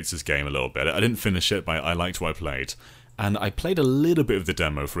Inti Creates game a little bit. I didn't finish it, but I liked what I played. And I played a little bit of the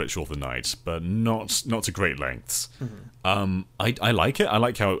demo for Ritual of the Night, but not to great lengths. Mm-hmm. I like it. I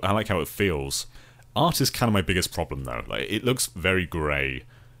like how it feels. Art is kind of my biggest problem, though. Like it looks very grey.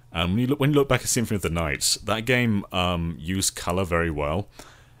 And when you look back at Symphony of the Night, that game used color very well.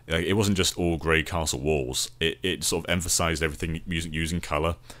 It wasn't just all grey castle walls. It sort of emphasized everything using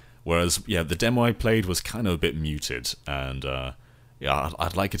color. Whereas, the demo I played was kind of a bit muted, and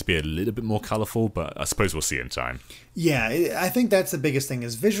I'd like it to be a little bit more colourful, but I suppose we'll see in time. Yeah, I think that's the biggest thing,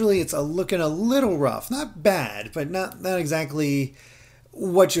 is visually it's looking a little rough. Not bad, but not exactly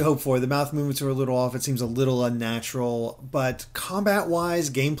what you hope for. The mouth movements are a little off, it seems a little unnatural, but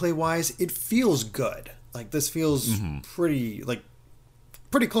combat-wise, gameplay-wise, it feels good. Like, this feels pretty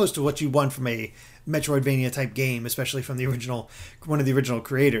close to what you want from a Metroidvania type game, especially from one of the original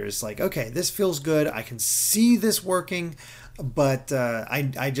creators. Like, okay, this feels good. I can see this working, but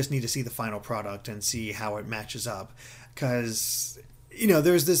I just need to see the final product and see how it matches up. Because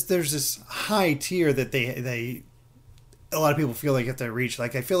there's this high tier that they a lot of people feel like have to reach.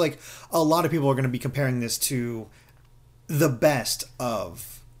 Like, I feel like a lot of people are going to be comparing this to the best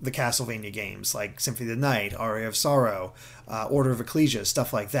of the Castlevania games, like Symphony of the Night, Aria of Sorrow, Order of Ecclesia,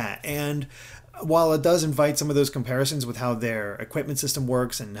 stuff like that. And while it does invite some of those comparisons with how their equipment system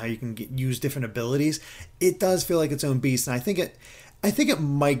works and how you can use different abilities, it does feel like its own beast. And I think it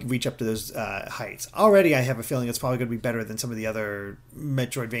might reach up to those heights. Already, I have a feeling it's probably going to be better than some of the other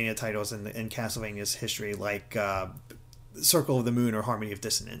Metroidvania titles in Castlevania's history, like Circle of the Moon or Harmony of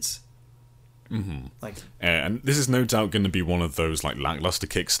Dissonance. Mm-hmm. And this is no doubt going to be one of those lackluster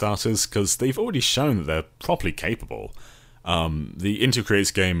Kickstarters, because they've already shown that they're properly capable. The Inti Creates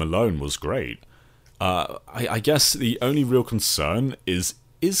game alone was great. I guess the only real concern is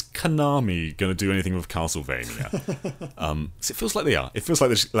Konami going to do anything with Castlevania? So it feels like they are. It feels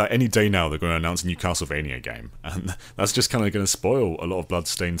like any day now they're going to announce a new Castlevania game, and that's just kind of going to spoil a lot of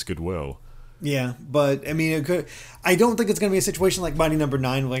Bloodstained's goodwill. Yeah, but I mean, I don't think it's going to be a situation like Mighty Number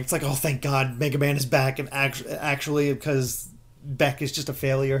 9, like it's like, oh, thank God, Mega Man is back, and actually, because Beck is just a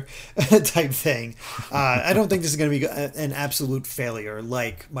failure type thing. I don't think this is going to be an absolute failure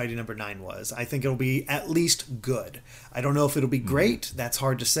like Mighty Number 9 was. I think it'll be at least good. I don't know if it'll be great. That's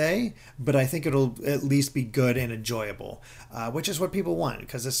hard to say, but I think it'll at least be good and enjoyable, which is what people want,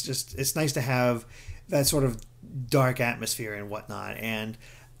 because it's nice to have that sort of dark atmosphere and whatnot. And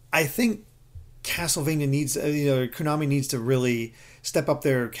I think Castlevania Konami needs to really step up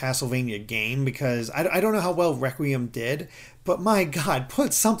their Castlevania game, because I don't know how well Requiem did, but my God,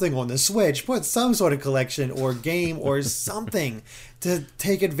 put something on the Switch, put some sort of collection or game or something to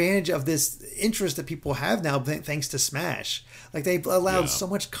take advantage of this interest that people have now thanks to Smash. Like, they've allowed so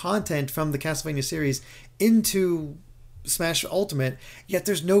much content from the Castlevania series into Smash Ultimate, yet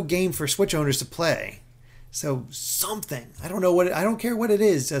there's no game for Switch owners to play. So something, I don't care what it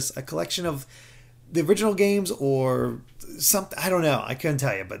is, just a collection of the original games or something. I don't know. I couldn't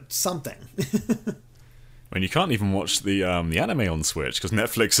tell you, but something. When you can't even watch the anime on Switch because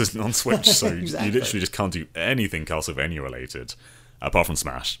Netflix isn't on Switch, so exactly. You literally just can't do anything Castlevania related, apart from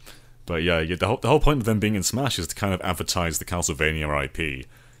Smash. But the whole point of them being in Smash is to kind of advertise the Castlevania IP,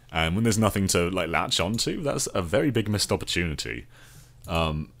 and when there's nothing to latch onto, that's a very big missed opportunity.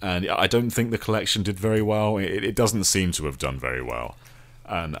 And I don't think the collection did very well. It doesn't seem to have done very well.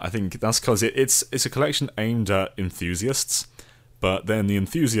 And I think that's because it's a collection aimed at enthusiasts, but then the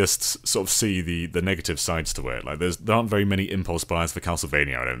enthusiasts sort of see the negative sides to it. Like there aren't very many impulse buys for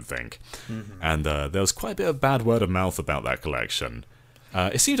Castlevania, I don't think. And there was quite a bit of bad word of mouth about that collection.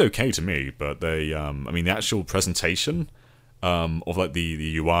 It seemed okay to me, but the actual presentation of like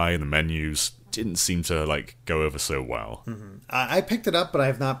the UI and the menus didn't seem to like go over so well. I picked it up, but I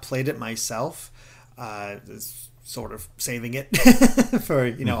have not played it myself. Sort of saving it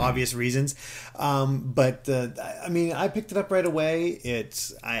for obvious reasons, but I picked it up right away.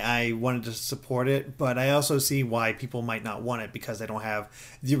 I wanted to support it, but I also see why people might not want it because they don't have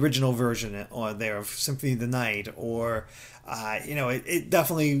the original version or there of Symphony of the Night, or it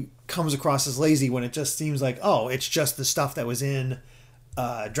definitely comes across as lazy when it just seems like, oh, it's just the stuff that was in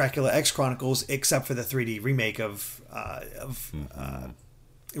Dracula X Chronicles except for the 3D remake of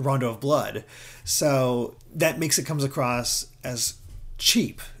Rondo of Blood. So that makes it comes across as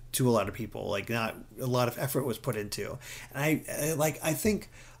cheap to a lot of people, like not a lot of effort was put into. And I think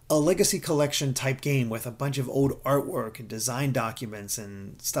a legacy collection type game with a bunch of old artwork and design documents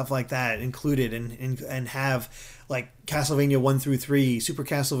and stuff like that included, and have like Castlevania 1 through 3, Super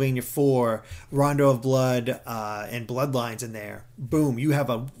Castlevania 4, Rondo of Blood, and Bloodlines in there. Boom, you have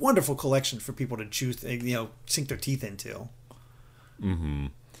a wonderful collection for people to choose, sink their teeth into.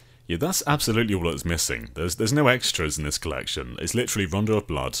 Yeah, that's absolutely all that's missing. There's no extras in this collection. It's literally Rondo of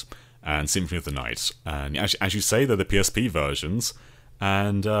Blood and Symphony of the Night. And as you say, they're the PSP versions.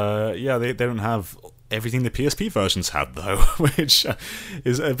 And they don't have everything the PSP versions had, though, which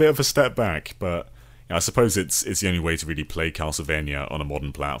is a bit of a step back. But I suppose it's the only way to really play Castlevania on a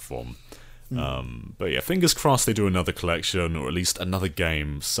modern platform. But yeah, fingers crossed they do another collection, or at least another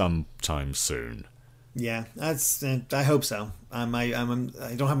game sometime soon. Yeah, I hope so. I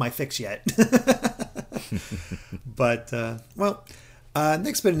don't have my fix yet. But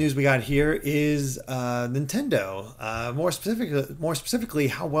next bit of news we got here is Nintendo. More specifically,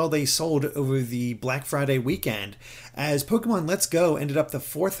 how well they sold over the Black Friday weekend, as Pokemon Let's Go ended up the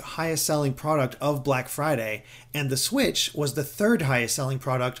 4th highest selling product of Black Friday, and the Switch was the 3rd highest selling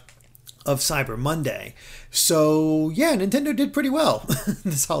product of Cyber Monday. So yeah, Nintendo did pretty well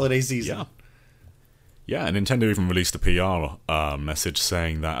this holiday season. Yeah. Yeah, and Nintendo even released a PR message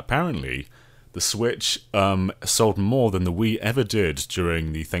saying that apparently the Switch sold more than the Wii ever did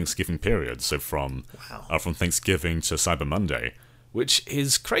during the Thanksgiving period. So from Thanksgiving to Cyber Monday, which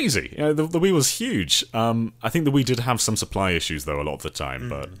is crazy. The Wii was huge. I think the Wii did have some supply issues though a lot of the time,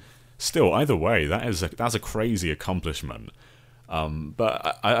 but still, either way, that's a crazy accomplishment.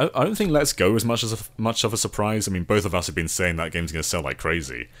 But I don't think Let's Go is much of a surprise. I mean, both of us have been saying that game's going to sell like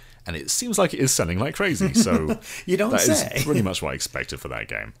crazy. And it seems like it is selling like crazy, so you don't say. Is pretty much what I expected for that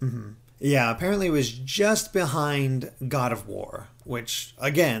game. Yeah, apparently it was just behind God of War, which,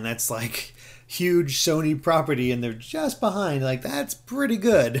 again, that's like huge Sony property, and they're just behind. Like, that's pretty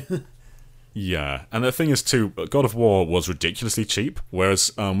good. Yeah, and the thing is, too, God of War was ridiculously cheap,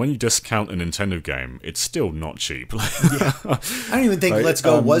 whereas when you discount a Nintendo game, it's still not cheap. Yeah. I don't even think Let's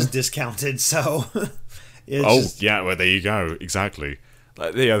Go was discounted, so... yeah, well, there you go, exactly.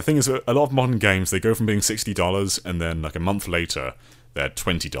 The thing is, a lot of modern games, they go from being $60 and then like a month later, they're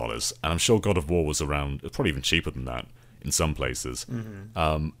 $20. And I'm sure God of War was around, probably even cheaper than that in some places.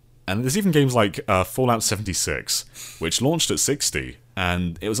 And there's even games like Fallout 76, which launched at $60,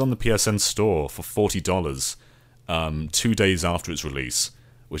 and it was on the PSN store for $40 2 days after its release,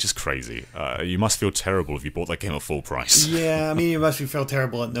 which is crazy. You must feel terrible if you bought that game at full price. Yeah, I mean, you must feel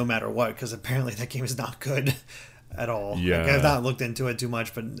terrible no matter what, because apparently that game is not good. At all. Yeah. Like, I've not looked into it too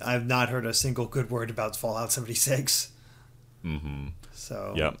much, but I've not heard a single good word about Fallout 76.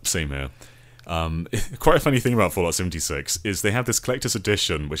 So yeah, same here. Quite a funny thing about Fallout 76 is they have this collector's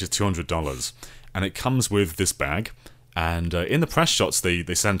edition, which is $200, and it comes with this bag. And in the press shots they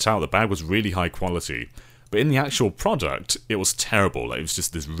sent out, the bag was really high quality, but in the actual product, it was terrible. Like, it was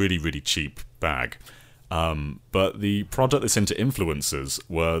just this really, really cheap bag. But the product they sent to influencers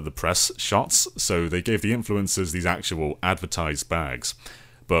were the press shots, so they gave the influencers these actual advertised bags.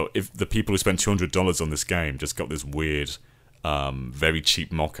 But if the people who spent $200 on this game just got this weird, very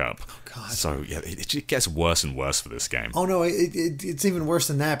cheap mock-up. Oh, God. So yeah, it gets worse and worse for this game. Oh no, it's even worse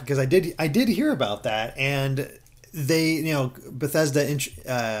than that, because I did hear about that, and they,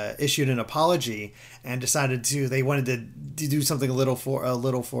 Bethesda issued an apology and decided they wanted to do something a little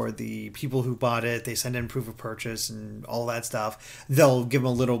for the people who bought it. They send in proof of purchase and all that stuff. They'll give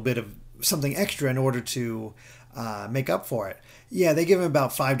them a little bit of something extra in order to make up for it. Yeah, they give them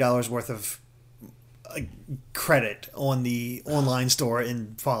about $5 worth of credit on the online store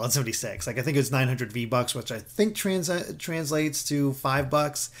in Fallout 76. Like I think it's 900 V-bucks, which I think translates to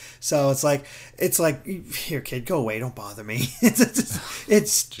 $5. So it's like here, kid, go away, don't bother me.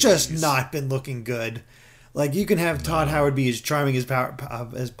 It's just not been looking good. Like you can have Todd Howard be as charming as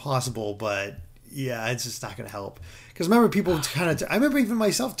possible, but yeah, it's just not going to help. Because remember, people I remember even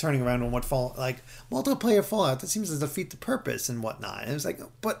myself turning around on what multiplayer Fallout, that seems to defeat the purpose and whatnot. And it was like,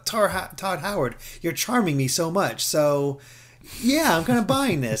 but Todd Howard, you're charming me so much. So, yeah, I'm kind of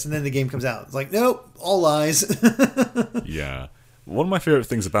buying this. And then the game comes out. It's like, nope, all lies. Yeah. One of my favorite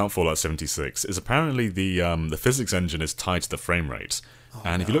things about Fallout 76 is apparently the physics engine is tied to the frame rate.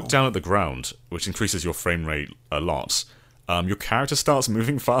 If you look down at the ground, which increases your frame rate a lot, your character starts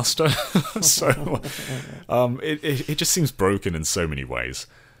moving faster. So it just seems broken in so many ways.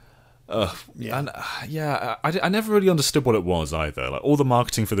 I never really understood what it was either. Like all the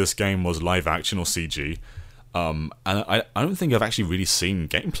marketing for this game was live action or CG. And I don't think I've actually really seen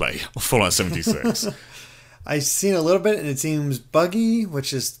gameplay of Fallout 76. I've seen a little bit, and it seems buggy,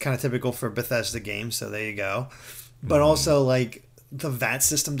 which is kind of typical for Bethesda games, so there you go. But also, like, the VAT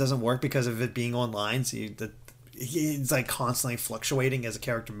system doesn't work because of it being online, so it's like constantly fluctuating as a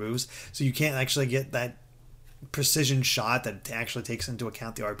character moves, so you can't actually get that precision shot that actually takes into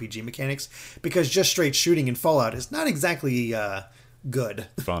account the RPG mechanics, because just straight shooting in Fallout is not exactly good.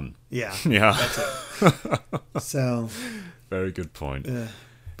 Fun. Yeah. Yeah. That's it. So. Very good point.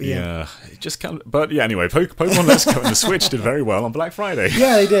 Yeah, it just kind of, but yeah. Anyway, Pokemon Let's Go and the Switch did very well on Black Friday.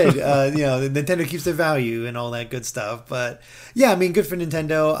 Yeah, they did. Nintendo keeps their value and all that good stuff. But yeah, I mean, good for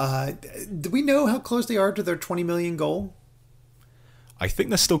Nintendo. Do we know how close they are to their 20 million goal? I think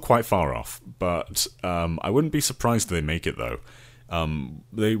they're still quite far off, but I wouldn't be surprised if they make it though.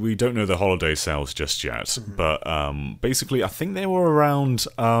 We don't know the holiday sales just yet, but basically, I think they were around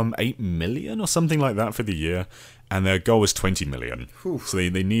 8 million or something like that for the year. And their goal is 20 million. Whew. So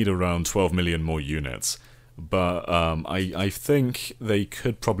they need around 12 million more units. But I think they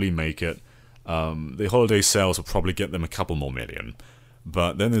could probably make it. The holiday sales will probably get them a couple more million.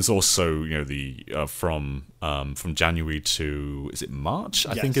 But then there's also, the from January to, is it March?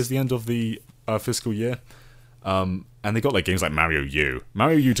 I think is the end of the fiscal year. And they got like games like Mario U.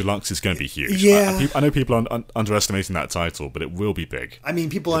 Mario U Deluxe is going to be huge. Yeah. I know people are underestimating that title, but it will be big. I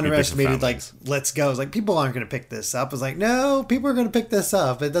mean, people underestimated like Let's Go. It's like people aren't going to pick this up. It's like, no, people are going to pick this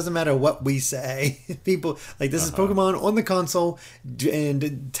up. It doesn't matter what we say. People like this is Pokemon on the console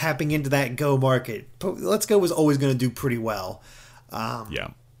and tapping into that Go market. Let's Go was always going to do pretty well.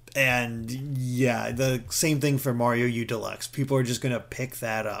 And yeah, the same thing for Mario U Deluxe. People are just going to pick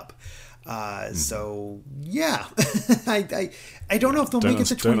that up. So yeah, I don't know if they'll make it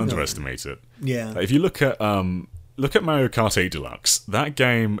to 20 Don't million. underestimate it. Yeah. If you look at Mario Kart 8 Deluxe, that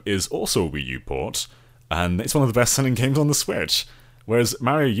game is also a Wii U port, and it's one of the best-selling games on the Switch. Whereas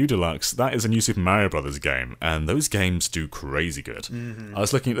Mario U Deluxe, that is a new Super Mario Brothers game, and those games do crazy good. I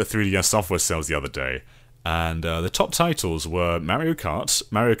was looking at the 3DS software sales the other day, and the top titles were Mario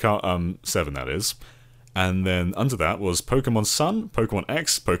Kart 7, that is. And then under that was Pokemon Sun, Pokemon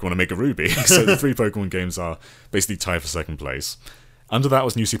X, Pokemon Omega Ruby. So the 3 Pokemon games are basically tied for second place. Under that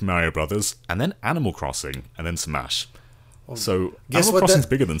was New Super Mario Brothers, and then Animal Crossing, and then Smash. So Animal Crossing's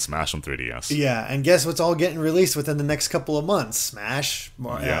bigger than Smash on 3DS. Yeah, and guess what's all getting released within the next couple of months? Smash,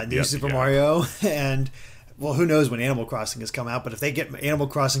 New Super Mario, and well, who knows when Animal Crossing has come out, but if they get Animal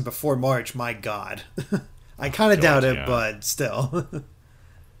Crossing before March, my God. I kind of doubt it, but still.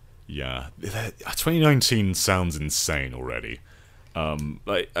 Yeah, 2019 sounds insane already.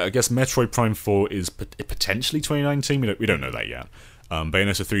 I guess Metroid Prime 4 is potentially 2019. We don't know that yet.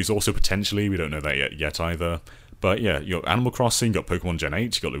 Bayonetta 3 is also potentially. We don't know that yet either. But yeah, you got Animal Crossing, you got Pokemon Gen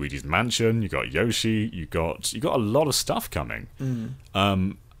 8, you got Luigi's Mansion, you got Yoshi, you got a lot of stuff coming.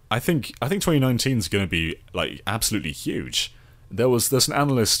 I think 2019 is going to be like absolutely huge. There's an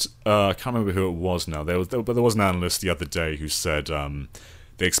analyst. I can't remember who it was now. There was an analyst the other day who said.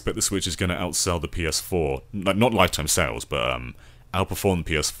 They expect the Switch is going to outsell the PS4, not lifetime sales, but outperform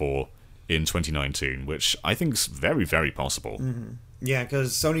the PS4 in 2019, which I think is very, very possible. Mm-hmm. Yeah,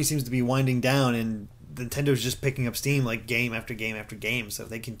 because Sony seems to be winding down, and Nintendo's just picking up steam like game after game after game. So if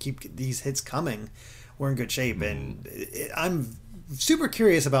they can keep these hits coming, we're in good shape. And I'm super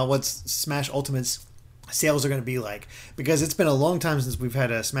curious about what Smash Ultimate's sales are going to be like, because it's been a long time since we've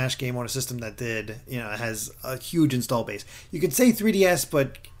had a Smash game on a system that has a huge install base. You could say 3DS,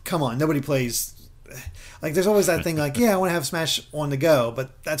 but come on, nobody plays. Like, there's always that thing like, yeah, I want to have Smash on the go,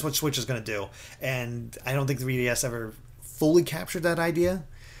 but that's what Switch is going to do. And I don't think the 3DS ever fully captured that idea.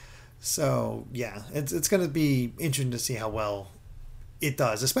 So yeah, it's going to be interesting to see how well it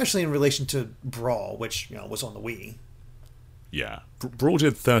does, especially in relation to Brawl, which was on the Wii. Yeah, Brawl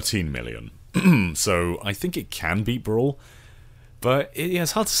did 13 million, so I think it can beat Brawl. But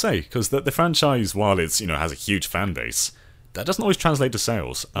it's hard to say, because the franchise, while it's has a huge fan base, that doesn't always translate to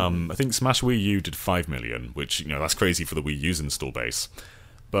sales. I think Smash Wii U did 5 million, which that's crazy for the Wii U's install base.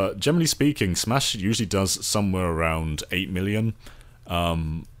 But generally speaking, Smash usually does somewhere around 8 million,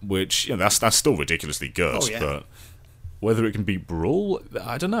 which that's still ridiculously good. Oh, yeah. But whether it can beat Brawl,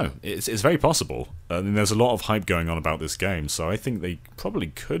 I don't know. It's very possible. And there's a lot of hype going on about this game, so I think they probably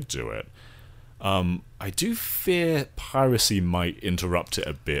could do it. I do fear piracy might interrupt it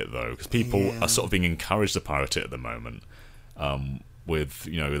a bit, though, because people are sort of being encouraged to pirate it at the moment. With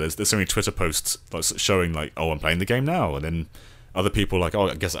there's so many Twitter posts showing like, oh, I'm playing the game now, and then other people are like, oh,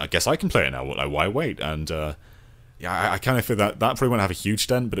 I guess I can play it now. Like, why wait? And I kind of feel that probably won't have a huge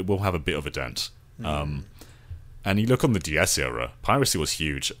dent, but it will have a bit of a dent. And you look on the DS era, piracy was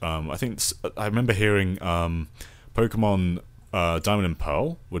huge. I remember hearing Pokemon Diamond and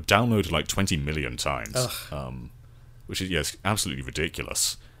Pearl were downloaded like 20 million times, which is absolutely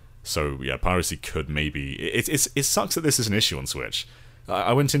ridiculous. So yeah, piracy could maybe it sucks that this is an issue on Switch.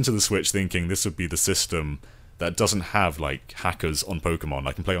 I went into the Switch thinking this would be the system that doesn't have like hackers on Pokemon.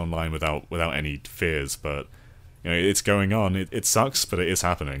 I can play online without any fears, but it's going on. It sucks, but it is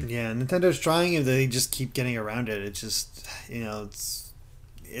happening. Yeah, Nintendo's trying, and they just keep getting around it. It just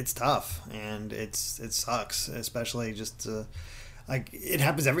it's tough, and it sucks, especially just like it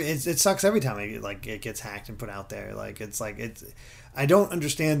happens it sucks every time it gets hacked and put out there. I don't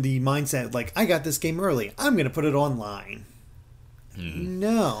understand the mindset. Like, I got this game early, I'm gonna put it online.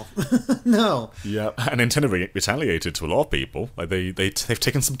 No, no. Yeah, and Nintendo retaliated to a lot of people. Like they've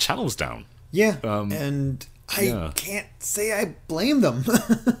taken some channels down. Yeah, and I can't say I blame them.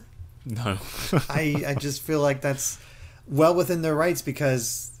 No, I just feel like that's well within their rights,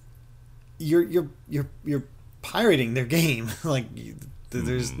 because you're pirating their game.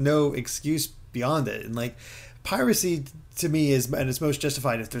 There's no excuse beyond it, and like piracy to me is at its most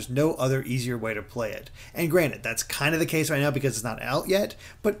justified if there's no other easier way to play it. And granted, that's kind of the case right now because it's not out yet,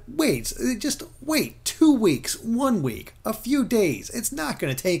 but just wait 2 weeks, 1 week, a few days. It's not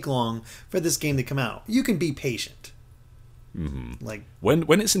going to take long for this game to come out. You can be patient. Mm-hmm. Like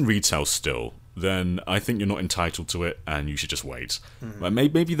when it's in retail still, then I think you're not entitled to it, and you should just wait. Mm-hmm.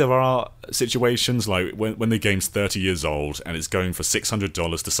 Like maybe there are situations like when the game's 30 years old and it's going for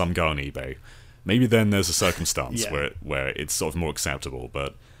 $600 to some guy on eBay. Maybe then there's a circumstance where it's sort of more acceptable.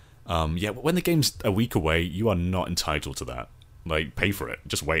 But when the game's a week away, you are not entitled to that. Like, pay for it.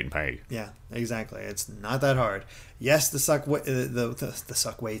 Just wait and pay. Yeah, exactly. It's not that hard. Yes, the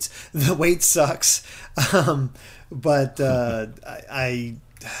wait sucks. But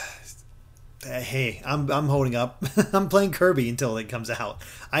hey, I'm holding up. I'm playing Kirby until it comes out.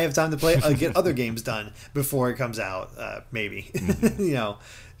 I have time to get other games done before it comes out. Maybe. Mm-hmm.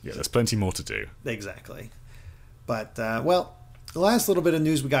 Yeah, there's plenty more to do. Exactly. But, the last little bit of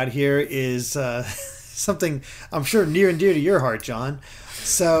news we got here is something I'm sure near and dear to your heart, John.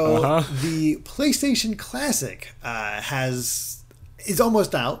 So, the PlayStation Classic is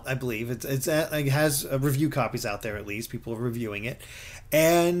almost out, I believe. It has review copies out there, at least. People are reviewing it.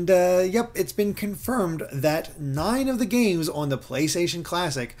 And, it's been confirmed that 9 of the games on the PlayStation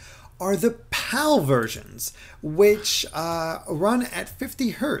Classic are the PAL versions, which run at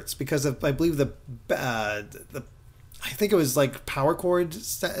 50 hertz because of, I believe, I think it was like power cord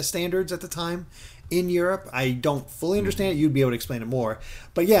standards at the time in Europe. I don't fully understand it. You'd be able to explain it more.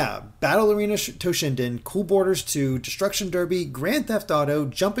 But yeah, Battle Arena Toshinden, Cool Borders 2, Destruction Derby, Grand Theft Auto,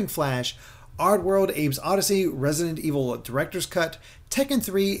 Jumping Flash, Oddworld, Abe's Odyssey, Resident Evil Director's Cut, Tekken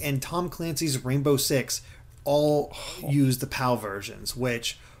 3, and Tom Clancy's Rainbow Six all use the PAL versions,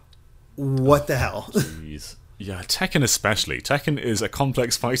 which... what the hell? Jeez. Yeah, Tekken especially. Tekken is a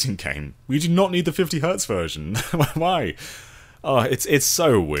complex fighting game. We do not need the 50 hertz version. Why? Oh, it's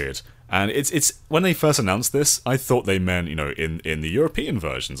so weird. And it's when they first announced this, I thought they meant, in the European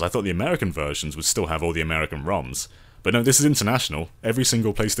versions. I thought the American versions would still have all the American ROMs. But no, this is international. Every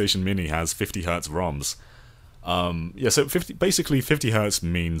single PlayStation Mini has 50 hertz ROMs. So 50 hertz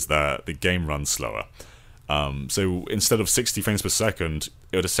means that the game runs slower. So instead of 60 frames per second,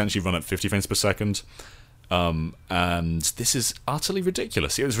 it would essentially run at 50 frames per second. And this is utterly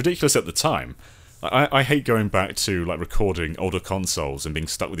ridiculous. It was ridiculous at the time. I hate going back to recording older consoles and being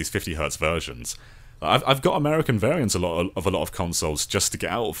stuck with these 50 hertz versions. I've got American variants of a lot of consoles just to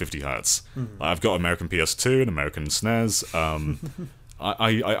get out of 50 hertz. Mm-hmm. I've got American PS2 and American SNES.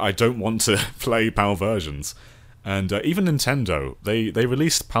 I don't want to play PAL versions. And even Nintendo, they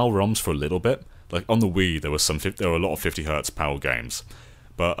released PAL ROMs for a little bit. Like on the Wii, there were a lot of 50 hertz PAL games.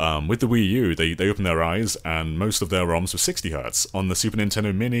 But with the Wii U, they opened their eyes, and most of their ROMs were 60 hertz. On the Super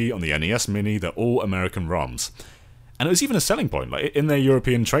Nintendo Mini, on the NES Mini, they're all American ROMs. And it was even a selling point. Like in their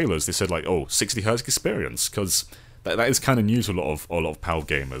European trailers, they said like, "Oh, 60 hertz experience," because that is kind of new to a lot of PAL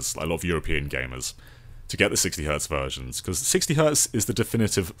gamers, like a lot of European gamers, to get the 60 hertz versions, because 60 hertz is the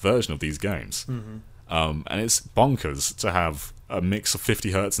definitive version of these games. And it's bonkers to have a mix of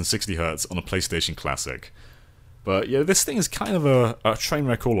 50 hertz and 60 hertz on a PlayStation Classic. But yeah, this thing is kind of a train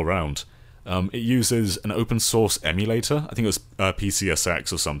wreck all around. It uses an open source emulator. I think it was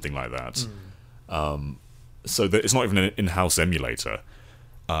PCSX or something like that. So that it's not even an in-house emulator.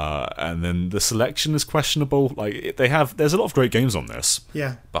 And then the selection is questionable. Like there's a lot of great games on this.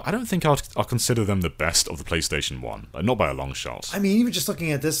 Yeah. But I don't think I'll consider them the best of the PlayStation 1. Like, not by a long shot. I mean, even just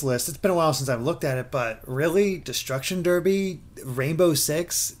looking at this list, it's been a while since I've looked at it, but really, Destruction Derby, Rainbow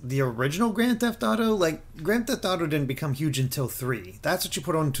Six, the original Grand Theft Auto, like, Grand Theft Auto didn't become huge until 3. That's what you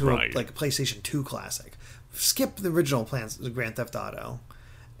put onto a PlayStation 2 classic. Skip the original plans, the Grand Theft Auto.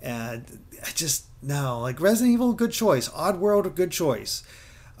 And like, Resident Evil, good choice. Oddworld, good choice.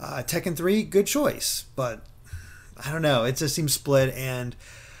 Tekken 3, good choice, but I don't know. It just seems split, and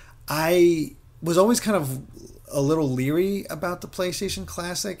I was always kind of a little leery about the PlayStation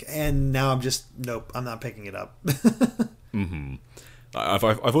Classic, and now nope, I'm not picking it up. I've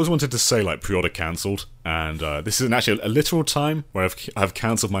always wanted to say, like, pre-order cancelled, and this is actually a literal time where I've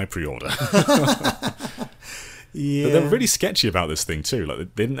cancelled my pre-order. Yeah. But they're really sketchy about this thing too. Like, they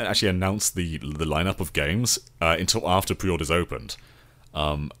didn't actually announce the lineup of games until after pre-orders opened.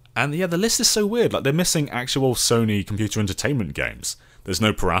 And yeah, the list is so weird. Like, they're missing actual Sony computer entertainment games. There's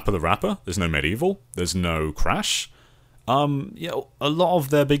no Parappa the Rapper. There's no Medieval. There's no Crash. A lot of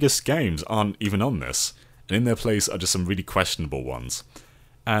their biggest games aren't even on this. And in their place are just some really questionable ones.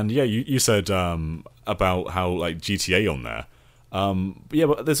 And yeah, you said about how, like, GTA on there.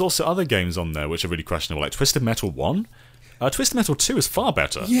 But there's also other games on there which are really questionable, like Twisted Metal 1. Twisted Metal 2 is far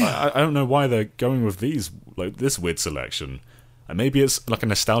better. Yeah. I don't know why they're going with this weird selection. Maybe it's like a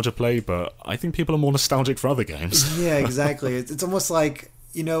nostalgia play, but I think people are more nostalgic for other games. Yeah, exactly. It's almost like,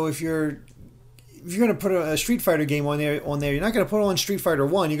 if you're going to put a Street Fighter game on there, you're not going to put on Street Fighter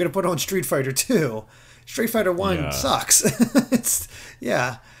 1, you're going to put on Street Fighter 2. Street Fighter 1 sucks.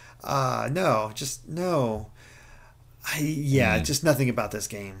 Just nothing about this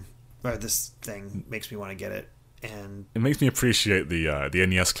game or this thing makes me want to get it. And it makes me appreciate the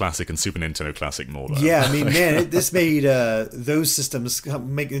NES Classic and Super Nintendo Classic more, though. Yeah, I mean, man, this made those systems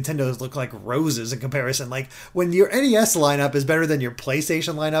make Nintendo's look like roses in comparison. Like, when your NES lineup is better than your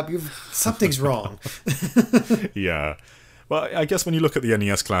PlayStation lineup, something's wrong. Yeah. Well, I guess when you look at the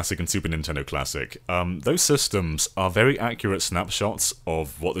NES Classic and Super Nintendo Classic, those systems are very accurate snapshots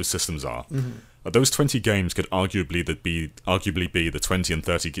of what those systems are. Those 20 games could arguably be the 20 and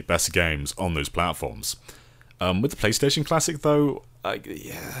 30 best games on those platforms. With the PlayStation Classic, though,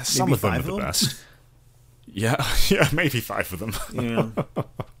 some maybe of them are the best. Yeah, maybe 5 of them. Yeah.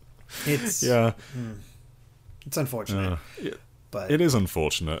 It's unfortunate. But it is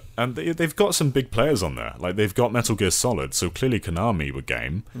unfortunate. And they've got some big players on there. Like, they've got Metal Gear Solid, so clearly Konami were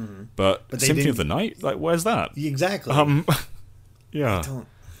game. But Symphony of the Night? Like, where's that? Exactly. Yeah.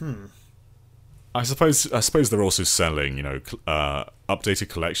 I suppose they're also selling, updated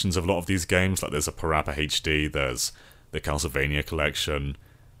collections of a lot of these games. Like, there's a Parappa HD, there's the Castlevania collection.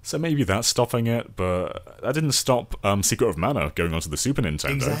 So maybe that's stopping it, but that didn't stop Secret of Mana going onto the Super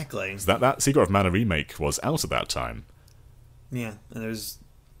Nintendo. Exactly. That Secret of Mana remake was out at that time. Yeah, and there's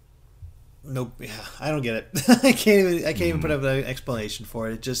nope. Yeah, I don't get it. I can't even put up an explanation for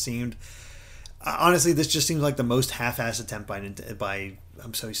it. It just seemed, honestly, this just seems like the most half-assed attempt by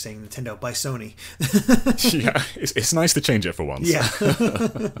I'm sorry saying Nintendo, by Sony. Yeah, it's nice to change it for once. Yeah.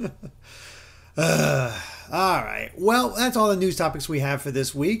 All right. Well, that's all the news topics we have for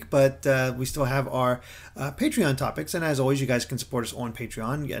this week, but we still have our Patreon topics. And as always, you guys can support us on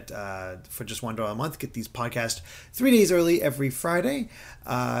Patreon. Get for just $1 a month, get these podcasts 3 days early every Friday,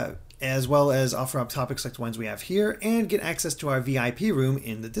 as well as offer up topics like the ones we have here, and get access to our VIP room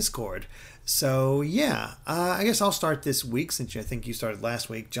in the Discord. So, yeah, I guess I'll start this week, since I think you started last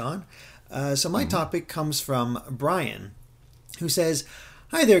week, John. So my topic comes from Brian, who says,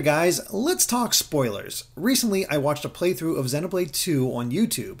 "Hi there, guys. Let's talk spoilers. Recently, I watched a playthrough of Xenoblade 2 on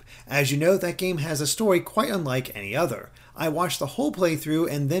YouTube. As you know, that game has a story quite unlike any other. I watched the whole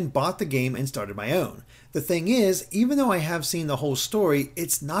playthrough and then bought the game and started my own. The thing is, even though I have seen the whole story,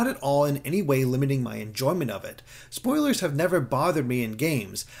 it's not at all in any way limiting my enjoyment of it. Spoilers have never bothered me in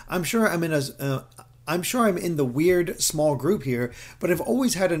games. I'm sure I'm in I'm sure I'm in the weird small group here, but I've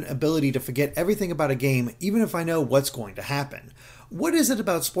always had an ability to forget everything about a game, even if I know what's going to happen. What is it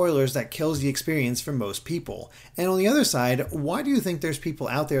about spoilers that kills the experience for most people? And on the other side, why do you think there's people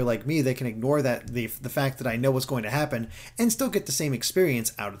out there like me that can ignore the fact that I know what's going to happen and still get the same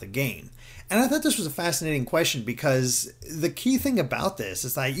experience out of the game? And I thought this was a fascinating question because the key thing about this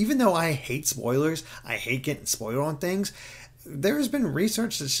is that even though I hate spoilers, I hate getting spoiled on things, there has been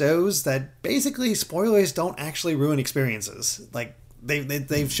research that shows that basically spoilers don't actually ruin experiences. Like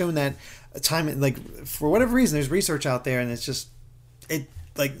they've shown that time, like for whatever reason, there's research out there, and it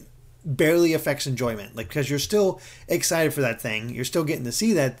like barely affects enjoyment, like because you're still excited for that thing, you're still getting to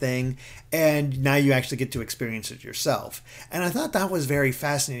see that thing, and now you actually get to experience it yourself. And I thought that was very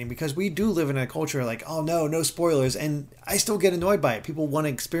fascinating because we do live in a culture like, oh no spoilers, and I still get annoyed by it. People want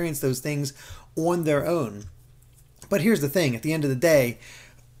to experience those things on their own. But here's the thing, at the end of the day,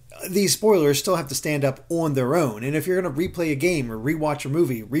 these spoilers still have to stand up on their own. And if you're going to replay a game or rewatch a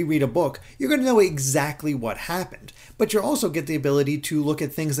movie, reread a book, you're going to know exactly what happened. But you also get the ability to look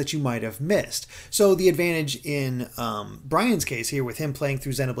at things that you might have missed. So the advantage in Brian's case here with him playing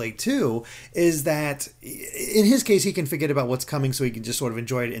through Xenoblade 2 is that in his case, he can forget about what's coming so he can just sort of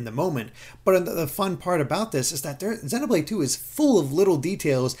enjoy it in the moment. But the fun part about this is that Xenoblade 2 is full of little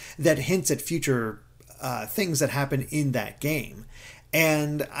details that hints at future things that happen in that game.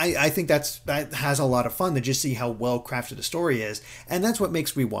 And I think that has a lot of fun to just see how well crafted a story is. And that's what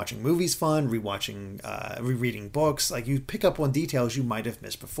makes rewatching movies fun, rereading books. Like you pick up on details you might have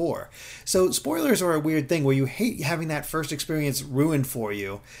missed before. So spoilers are a weird thing where you hate having that first experience ruined for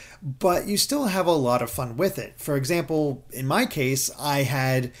you, but you still have a lot of fun with it. For example, in my case, I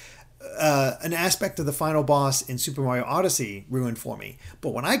had an aspect of the final boss in Super Mario Odyssey ruined for me.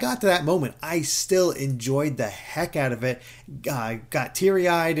 But when I got to that moment, I still enjoyed the heck out of it. Got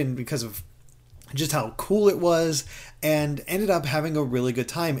teary-eyed and because of just how cool it was, and ended up having a really good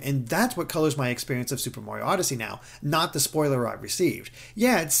time. And that's what colors my experience of Super Mario Odyssey now, not the spoiler I received.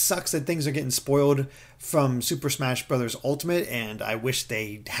 Yeah, it sucks that things are getting spoiled from Super Smash Bros. Ultimate, and I wish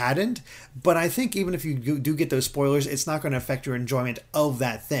they hadn't. But I think even if you do get those spoilers, it's not going to affect your enjoyment of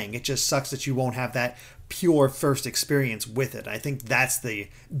that thing. It just sucks that you won't have that pure first experience with it. I think that's the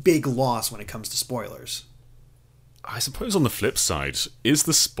big loss when it comes to spoilers. I suppose on the flip side, is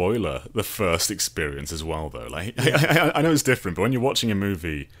the spoiler the first experience as well, though? Like, I know it's different, but when you're watching a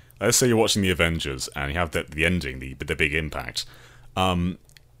movie, let's say you're watching The Avengers, and you have the ending, the big impact,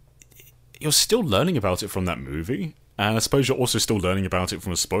 you're still learning about it from that movie, and I suppose you're also still learning about it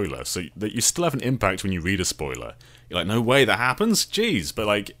from a spoiler, so that you still have an impact when you read a spoiler. You're like, no way, that happens? Jeez. But,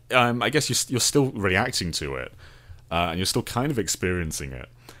 like, I guess you're still reacting to it, and you're still kind of experiencing it.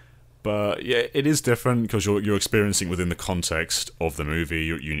 But yeah, it is different because you're experiencing within the context of the movie.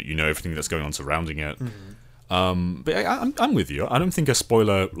 You know everything that's going on surrounding it. Mm-hmm. But I'm with you. I don't think a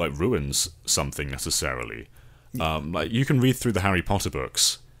spoiler like ruins something necessarily. Like you can read through the Harry Potter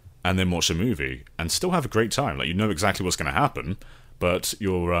books and then watch a movie and still have a great time. Like you know exactly what's going to happen, but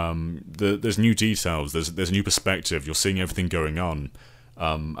there's new details. There's a new perspective. You're seeing everything going on.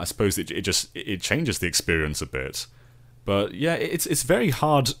 I suppose it changes the experience a bit. But yeah, it's very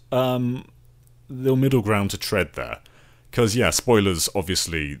hard, the middle ground to tread there. Because yeah, spoilers,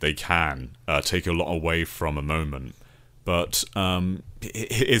 obviously, they can take a lot away from a moment. But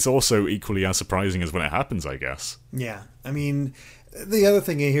it's also equally as surprising as when it happens, I guess. Yeah, I mean, the other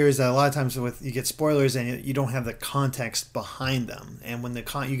thing here is that a lot of times you get spoilers and you don't have the context behind them. And when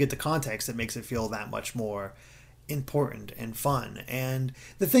you get the context, it makes it feel that much more important and fun. And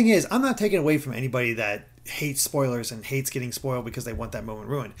the thing is, I'm not taking away from anybody that hates spoilers and hates getting spoiled because they want that moment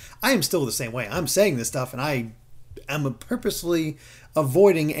ruined. I am still the same way. I'm saying this stuff and I am purposely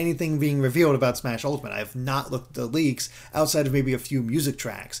avoiding anything being revealed about Smash Ultimate. I have not looked at the leaks outside of maybe a few music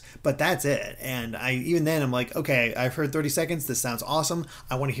tracks, but that's it. And even then I'm like, okay, I've heard 30 seconds. This sounds awesome.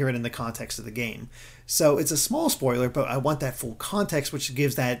 I want to hear it in the context of the game. So it's a small spoiler, but I want that full context, which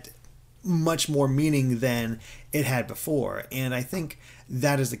gives that much more meaning than it had before. And I think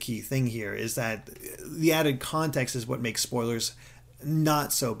that is the key thing here, is that the added context is what makes spoilers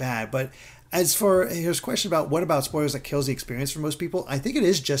not so bad. But as for here's a question about what about spoilers that kills the experience for most people, I think it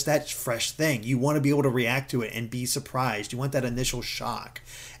is just that fresh thing. You want to be able to react to it and be surprised. You want that initial shock.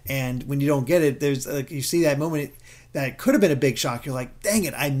 And when you don't get it, there's like you see that moment that could have been a big shock. You're like, dang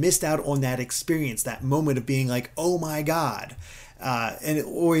it, I missed out on that experience, that moment of being like, oh my God.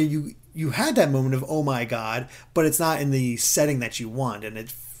 Or you had that moment of oh my God, but it's not in the setting that you want, and it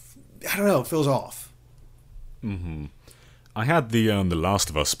feels off. Mm-hmm. I had the Last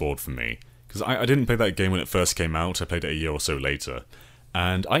of Us spoiled for me because I didn't play that game when it first came out. I played it a year or so later,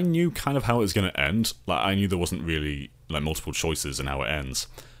 and I knew kind of how it was going to end. Like, I knew there wasn't really like multiple choices in how it ends.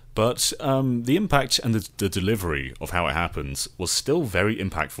 But the impact and the delivery of how it happens was still very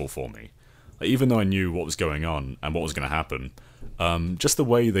impactful for me. Like, even though I knew what was going on and what was going to happen, just the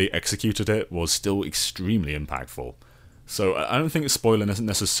way they executed it was still extremely impactful. So I don't think a spoiler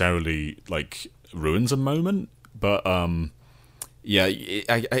necessarily like ruins a moment, but yeah,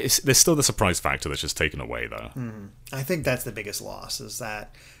 there's still the surprise factor that's just taken away, though. I think that's the biggest loss, is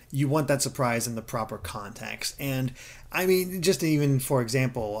that you want that surprise in the proper context. And I mean, just even for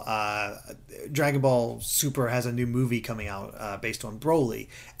example, Dragon Ball Super has a new movie coming out based on Broly,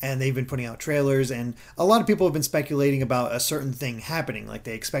 and they've been putting out trailers, and a lot of people have been speculating about a certain thing happening, like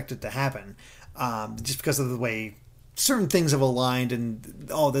they expect it to happen, just because of the way certain things have aligned and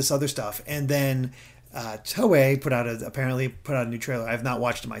all this other stuff. And then Toei apparently put out a new trailer. I've not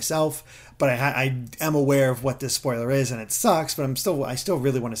watched it myself, but I am aware of what this spoiler is, and it sucks. But I still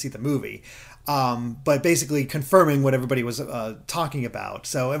really want to see the movie. But basically confirming what everybody was talking about.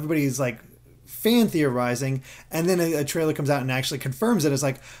 So everybody's like fan theorizing, and then a trailer comes out and actually confirms it. It's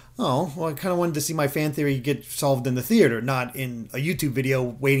like, oh, well, I kind of wanted to see my fan theory get solved in the theater, not in a YouTube video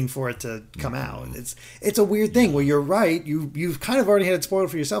waiting for it to come out. It's a weird thing where you're right. You've kind of already had it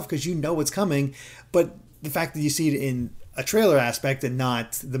spoiled for yourself because you know what's coming, but the fact that you see it in a trailer aspect and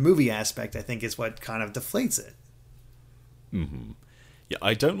not the movie aspect, I think, is what kind of deflates it. Mm-hmm. Yeah,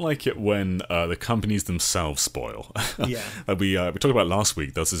 I don't like it when the companies themselves spoil. Yeah. We talked about last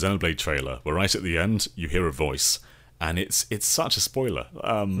week. There was a Xenoblade trailer where right at the end you hear a voice, and it's such a spoiler.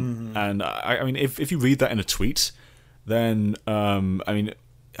 And I mean, if you read that in a tweet, then I mean,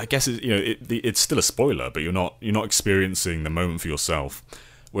 I guess it's still a spoiler, but you're not experiencing the moment for yourself.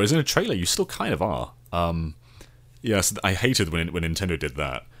 Whereas in a trailer, you still kind of are. Yes, I hated when Nintendo did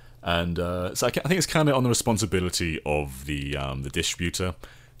that. And so I think it's kind of on the responsibility of the distributor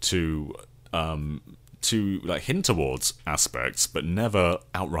to like hint towards aspects, but never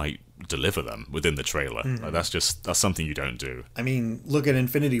outright deliver them within the trailer. Like, that's something you don't do. I mean, look at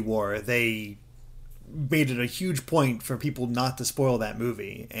Infinity War. They made it a huge point for people not to spoil that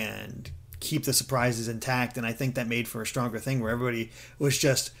movie and keep the surprises intact. And I think that made for a stronger thing where everybody was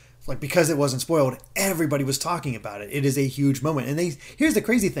just like, because it wasn't spoiled, everybody was talking about it. It is a huge moment. And here's the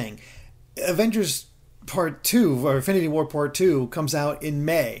crazy thing. Avengers Part 2, or Infinity War Part 2, comes out in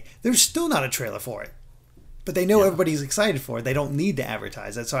May. There's still not a trailer for it. But they know everybody's excited for it. They don't need to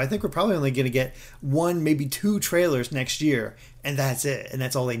advertise it. So I think we're probably only going to get 1, maybe 2 trailers next year, and that's it. And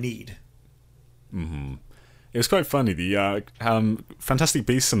that's all they need. Mm-hmm. It was quite funny. The Fantastic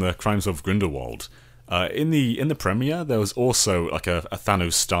Beasts and the Crimes of Grindelwald. In the premiere, there was also like a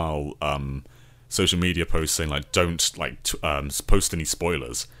Thanos style social media post saying like, don't post any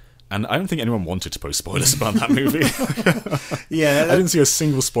spoilers. And I don't think anyone wanted to post spoilers about that movie. Yeah, I didn't see a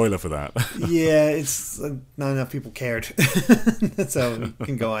single spoiler for that. Yeah, it's not enough people cared. So it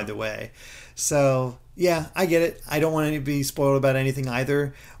can go either way. So yeah, I get it. I don't want to be spoiled about anything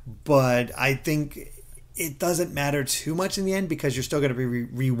either, but I think it doesn't matter too much in the end because you're still going to be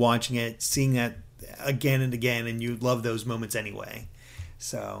rewatching it, seeing that again and again, and you love those moments anyway.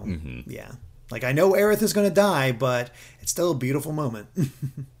 So yeah, like I know Aerith is going to die, but it's still a beautiful moment.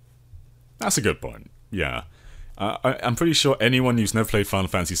 That's a good point. Yeah, I'm pretty sure anyone who's never played Final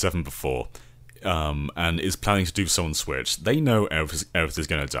Fantasy VII before and is planning to do so on Switch, they know Aerith is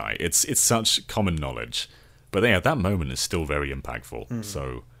going to die. It's such common knowledge. But yeah, that moment is still very impactful.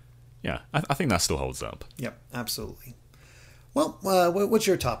 So yeah, I think that still holds up. Yep, absolutely. Well, what's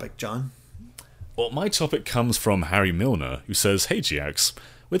your topic, John? Well, my topic comes from Harry Milner, who says, "Hey GX,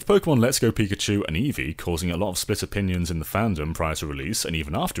 with Pokemon Let's Go Pikachu and Eevee causing a lot of split opinions in the fandom prior to release and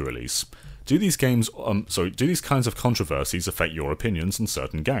even after release, do these kinds of controversies affect your opinions on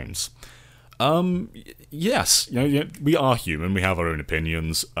certain games?" Yes, we are human. We have our own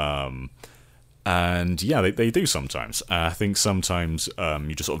opinions, and yeah, they do sometimes. I think sometimes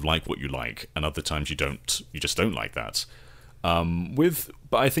you just sort of like what you like, and other times you don't. You just don't like that.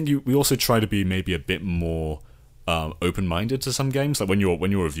 But I think we also try to be maybe a bit more open-minded to some games. Like when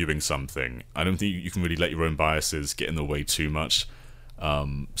you're reviewing something, I don't think you can really let your own biases get in the way too much.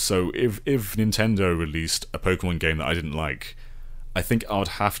 So if Nintendo released a Pokemon game that I didn't like, I think I would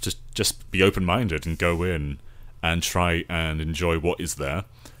have to just be open-minded and go in and try and enjoy what is there.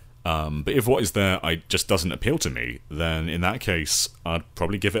 But if what is there just doesn't appeal to me, then in that case, I'd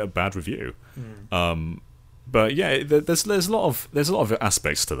probably give it a bad review. But yeah, there's a lot of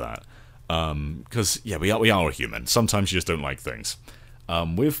aspects to that. Because yeah, we are a human. Sometimes you just don't like things.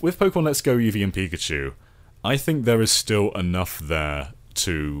 With Pokemon Let's Go Eevee and Pikachu, I think there is still enough there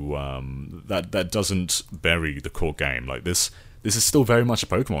to that doesn't bury the core game. Like there's this is still very much a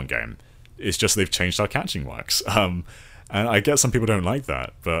Pokemon game. It's just they've changed how catching works. And I get some people don't like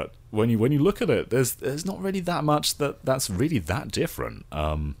that, but when you look at it, there's not really that much that's really that different.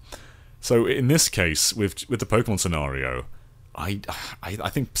 So in this case, with the Pokemon scenario, I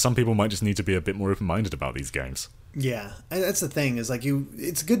think some people might just need to be a bit more open-minded about these games. Yeah, that's the thing, is like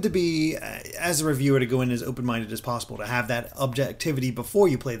it's good to be, as a reviewer, to go in as open-minded as possible, to have that objectivity before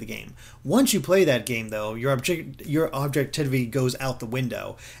you play the game. Once you play that game, though, your objectivity goes out the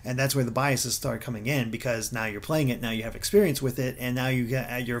window, and that's where the biases start coming in, because now you're playing it, now you have experience with it, and now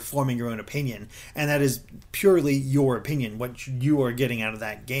you're forming your own opinion, and that is purely your opinion, what you are getting out of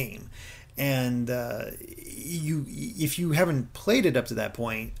that game. And if you haven't played it up to that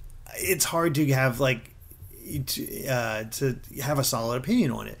point, it's hard to have to have a solid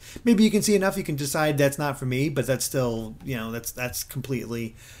opinion on it. Maybe you can see enough, you can decide that's not for me, but that's still, that's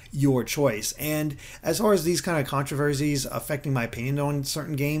completely your choice. And as far as these kind of controversies affecting my opinion on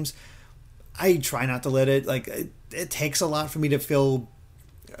certain games, I try not to let it, it takes a lot for me to feel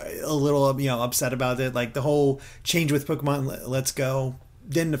a little, upset about it. Like the whole change with Pokemon Let's Go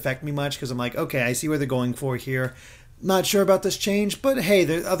didn't affect me much, because I'm like, okay, I see where they're going for here. Not sure about this change, but hey,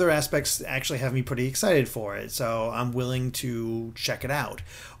 the other aspects actually have me pretty excited for it, so I'm willing to check it out.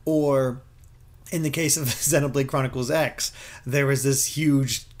 Or in the case of Xenoblade Chronicles X, there was this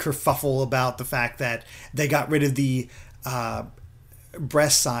huge kerfuffle about the fact that they got rid of the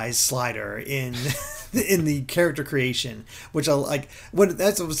breast size slider in in the character creation, which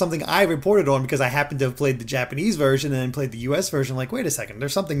that's something I reported on, because I happened to have played the Japanese version and then played the US version. I'm like, wait a second,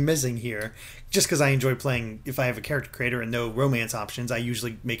 there's something missing here. Just because I enjoy playing, if I have a character creator and no romance options, I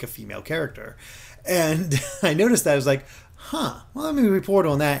usually make a female character. And I noticed that. I was like, well, let me report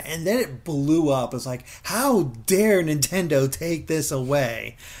on that. And then it blew up. It's like, how dare Nintendo take this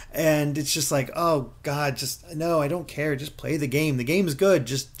away? And it's just like, oh God, no, I don't care. Just play the game. The game's good.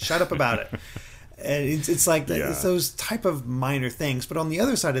 Just shut up about it. And it's like it's those type of minor things. But on the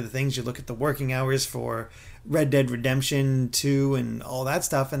other side of the things, you look at the working hours for Red Dead Redemption 2 and all that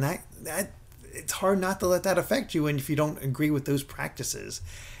stuff, and that it's hard not to let that affect you, and if you don't agree with those practices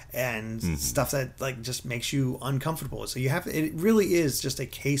and stuff that just makes you uncomfortable. So it really is just a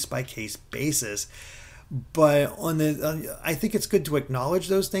case by case basis. But I think it's good to acknowledge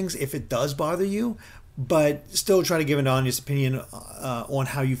those things if it does bother you, but still try to give an honest opinion on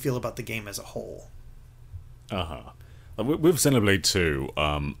how you feel about the game as a whole. With Xenoblade 2,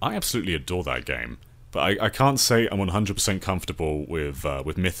 I absolutely adore that game. But I can't say I'm 100% comfortable with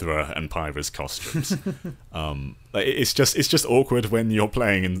Mythra and Pyra's costumes. It's just awkward when you're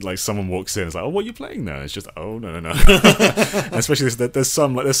playing and someone walks in. It's like, oh, what are you playing there? It's just, oh no. Especially there's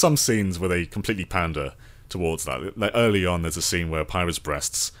some scenes where they completely pander towards that. Like early on, there's a scene where Pyra's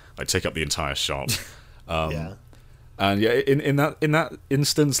breasts take up the entire shot. Yeah. And yeah, in that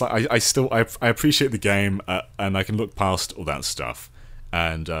instance, I appreciate the game, and I can look past all that stuff.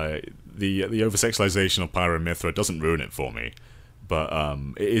 And the over-sexualization of Pyra and Mythra doesn't ruin it for me, but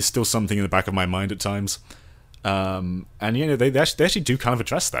it is still something in the back of my mind at times. And they actually do kind of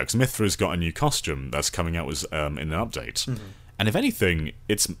address that, because Mythra's got a new costume that's coming out in an update, and if anything,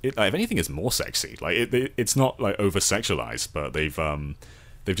 it's more sexy. It's not over-sexualized, but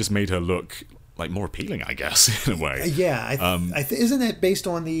they've just made her look more appealing, I guess, in a way. Yeah, isn't it based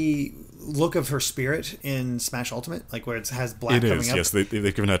on the look of her spirit in Smash Ultimate, where it has black coming up? Yes. They've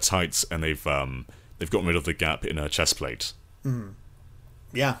given her tights, and they've gotten rid of the gap in her chest plate.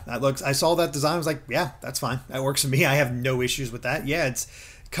 Yeah, that looks. I saw that design. I was like, yeah, that's fine. That works for me. I have no issues with that. Yeah, it's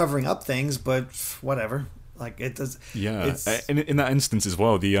covering up things, but whatever. It does. Yeah, in that instance as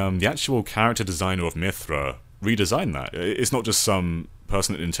well, the actual character designer of Mythra redesigned that. It's not just some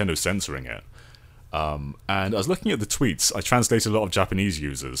person at Nintendo censoring it. And I was looking at the tweets. I translated a lot of Japanese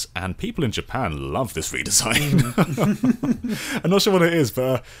users, and people in Japan love this redesign. I'm not sure what it is,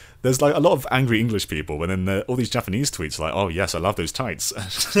 but there's a lot of angry English people, and then all these Japanese tweets are like, oh yes, I love those tights.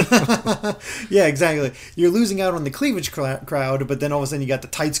 Yeah, exactly. You're losing out on the cleavage crowd, but then all of a sudden you got the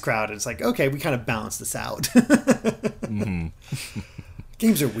tights crowd, and it's like, okay, we kind of balance this out.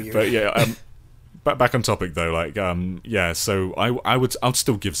 Games are weird. But yeah, back on topic though, so I'd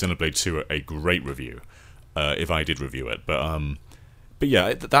still give Xenoblade 2 a great review if I did review it, but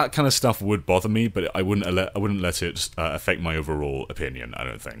yeah, that kind of stuff would bother me, but I wouldn't let it affect my overall opinion, I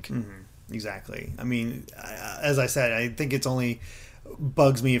don't think. Exactly. I mean, as I said, I think it's only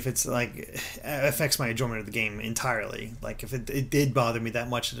bugs me if it's affects my enjoyment of the game entirely. If it did bother me that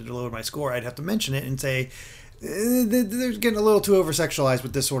much that it lowered my score, I'd have to mention it and say, they're getting a little too over-sexualized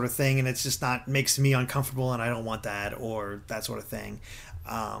with this sort of thing, and it's just makes me uncomfortable, and I don't want that, or that sort of thing.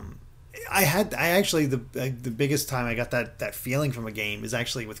 I actually the biggest time I got that feeling from a game is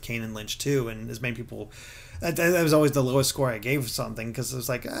actually with Kane and Lynch 2, and as many people, that was always the lowest score I gave something, because it was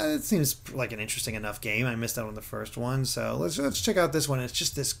like, it seems like an interesting enough game. I missed out on the first one, so let's check out this one. It's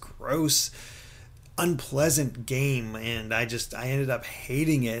just this gross, unpleasant game, and I ended up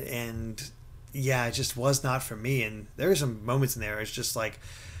hating it, and yeah, it just was not for me. And there are some moments in there it's just like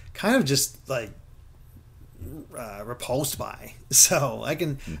kind of just like repulsed by, so I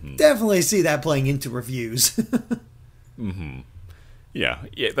can definitely see that playing into reviews. Yeah,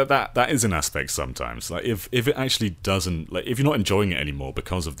 that is an aspect sometimes. Like if it actually doesn't, like if you're not enjoying it anymore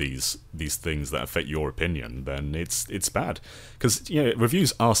because of these things that affect your opinion, then it's bad. Because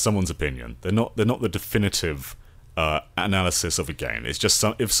reviews are someone's opinion. They're not the definitive analysis of a game. It's just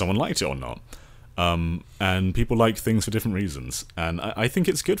if someone liked it or not. And people like things for different reasons, and I think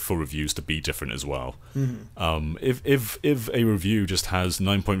it's good for reviews to be different as well. If a review just has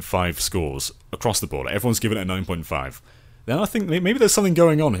 9.5 scores across the board, everyone's given it a 9.5. Then I think maybe there's something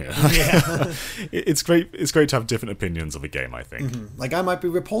going on here. Yeah. It's great to have different opinions of a game, I think. Like, I might be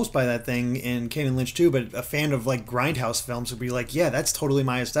repulsed by that thing in Kane and Lynch 2, but a fan of, like, Grindhouse films would be like, yeah, that's totally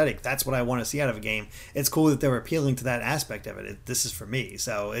my aesthetic. That's what I want to see out of a game. It's cool that they're appealing to that aspect of it. This is for me.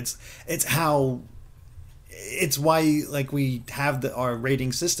 So it's why, like, we have our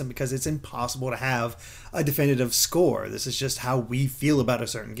rating system, because it's impossible to have a definitive score. This is just how we feel about a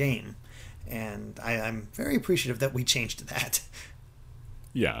certain game. And I'm very appreciative that we changed that.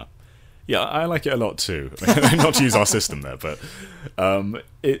 Yeah, I like it a lot too. Not to use our system there, but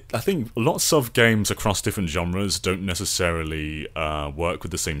I think lots of games across different genres don't necessarily work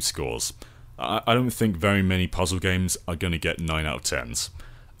with the same scores. I don't think very many puzzle games are going to get 9 out of 10s,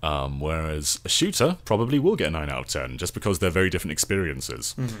 whereas a shooter probably will get a 9 out of 10, just because they're very different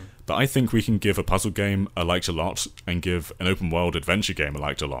experiences. But I think we can give a puzzle game I liked a lot, and give an open world adventure game I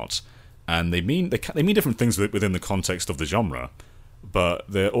liked a lot. And they mean different things within the context of the genre, but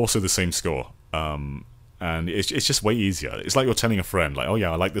they're also the same score. And it's just way easier. It's like you're telling a friend, like, oh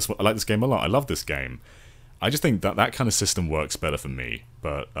yeah, I like this game a lot. I love this game. I just think that kind of system works better for me.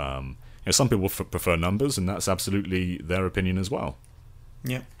 But some people prefer numbers, and that's absolutely their opinion as well.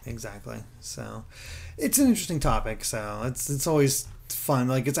 Yep, exactly. So it's an interesting topic. So it's always fun.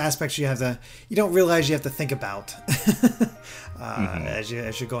 Like, it's aspects you don't realize you have to think about as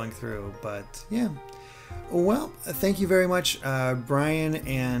you're going through. But yeah, well, thank you very much, Brian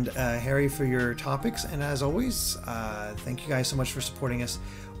and Harry, for your topics, and as always, thank you guys so much for supporting us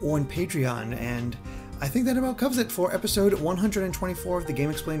on Patreon. And I think that about covers it for episode 124 of the Game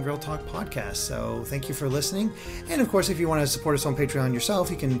Explained Real Talk podcast. So thank you for listening. And of course, if you want to support us on Patreon yourself,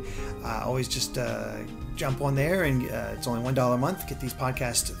 you can always just jump on there, and it's only $1 a month. Get these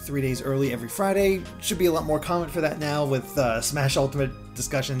podcasts 3 days early every Friday. Should be a lot more comment for that now, with Smash Ultimate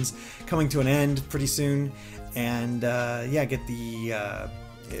discussions coming to an end pretty soon. And get be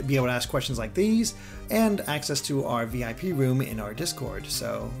able to ask questions like these, and access to our VIP room in our Discord.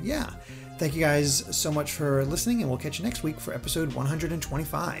 So yeah. Thank you guys so much for listening, and we'll catch you next week for episode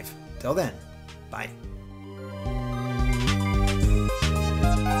 125. Till then, bye.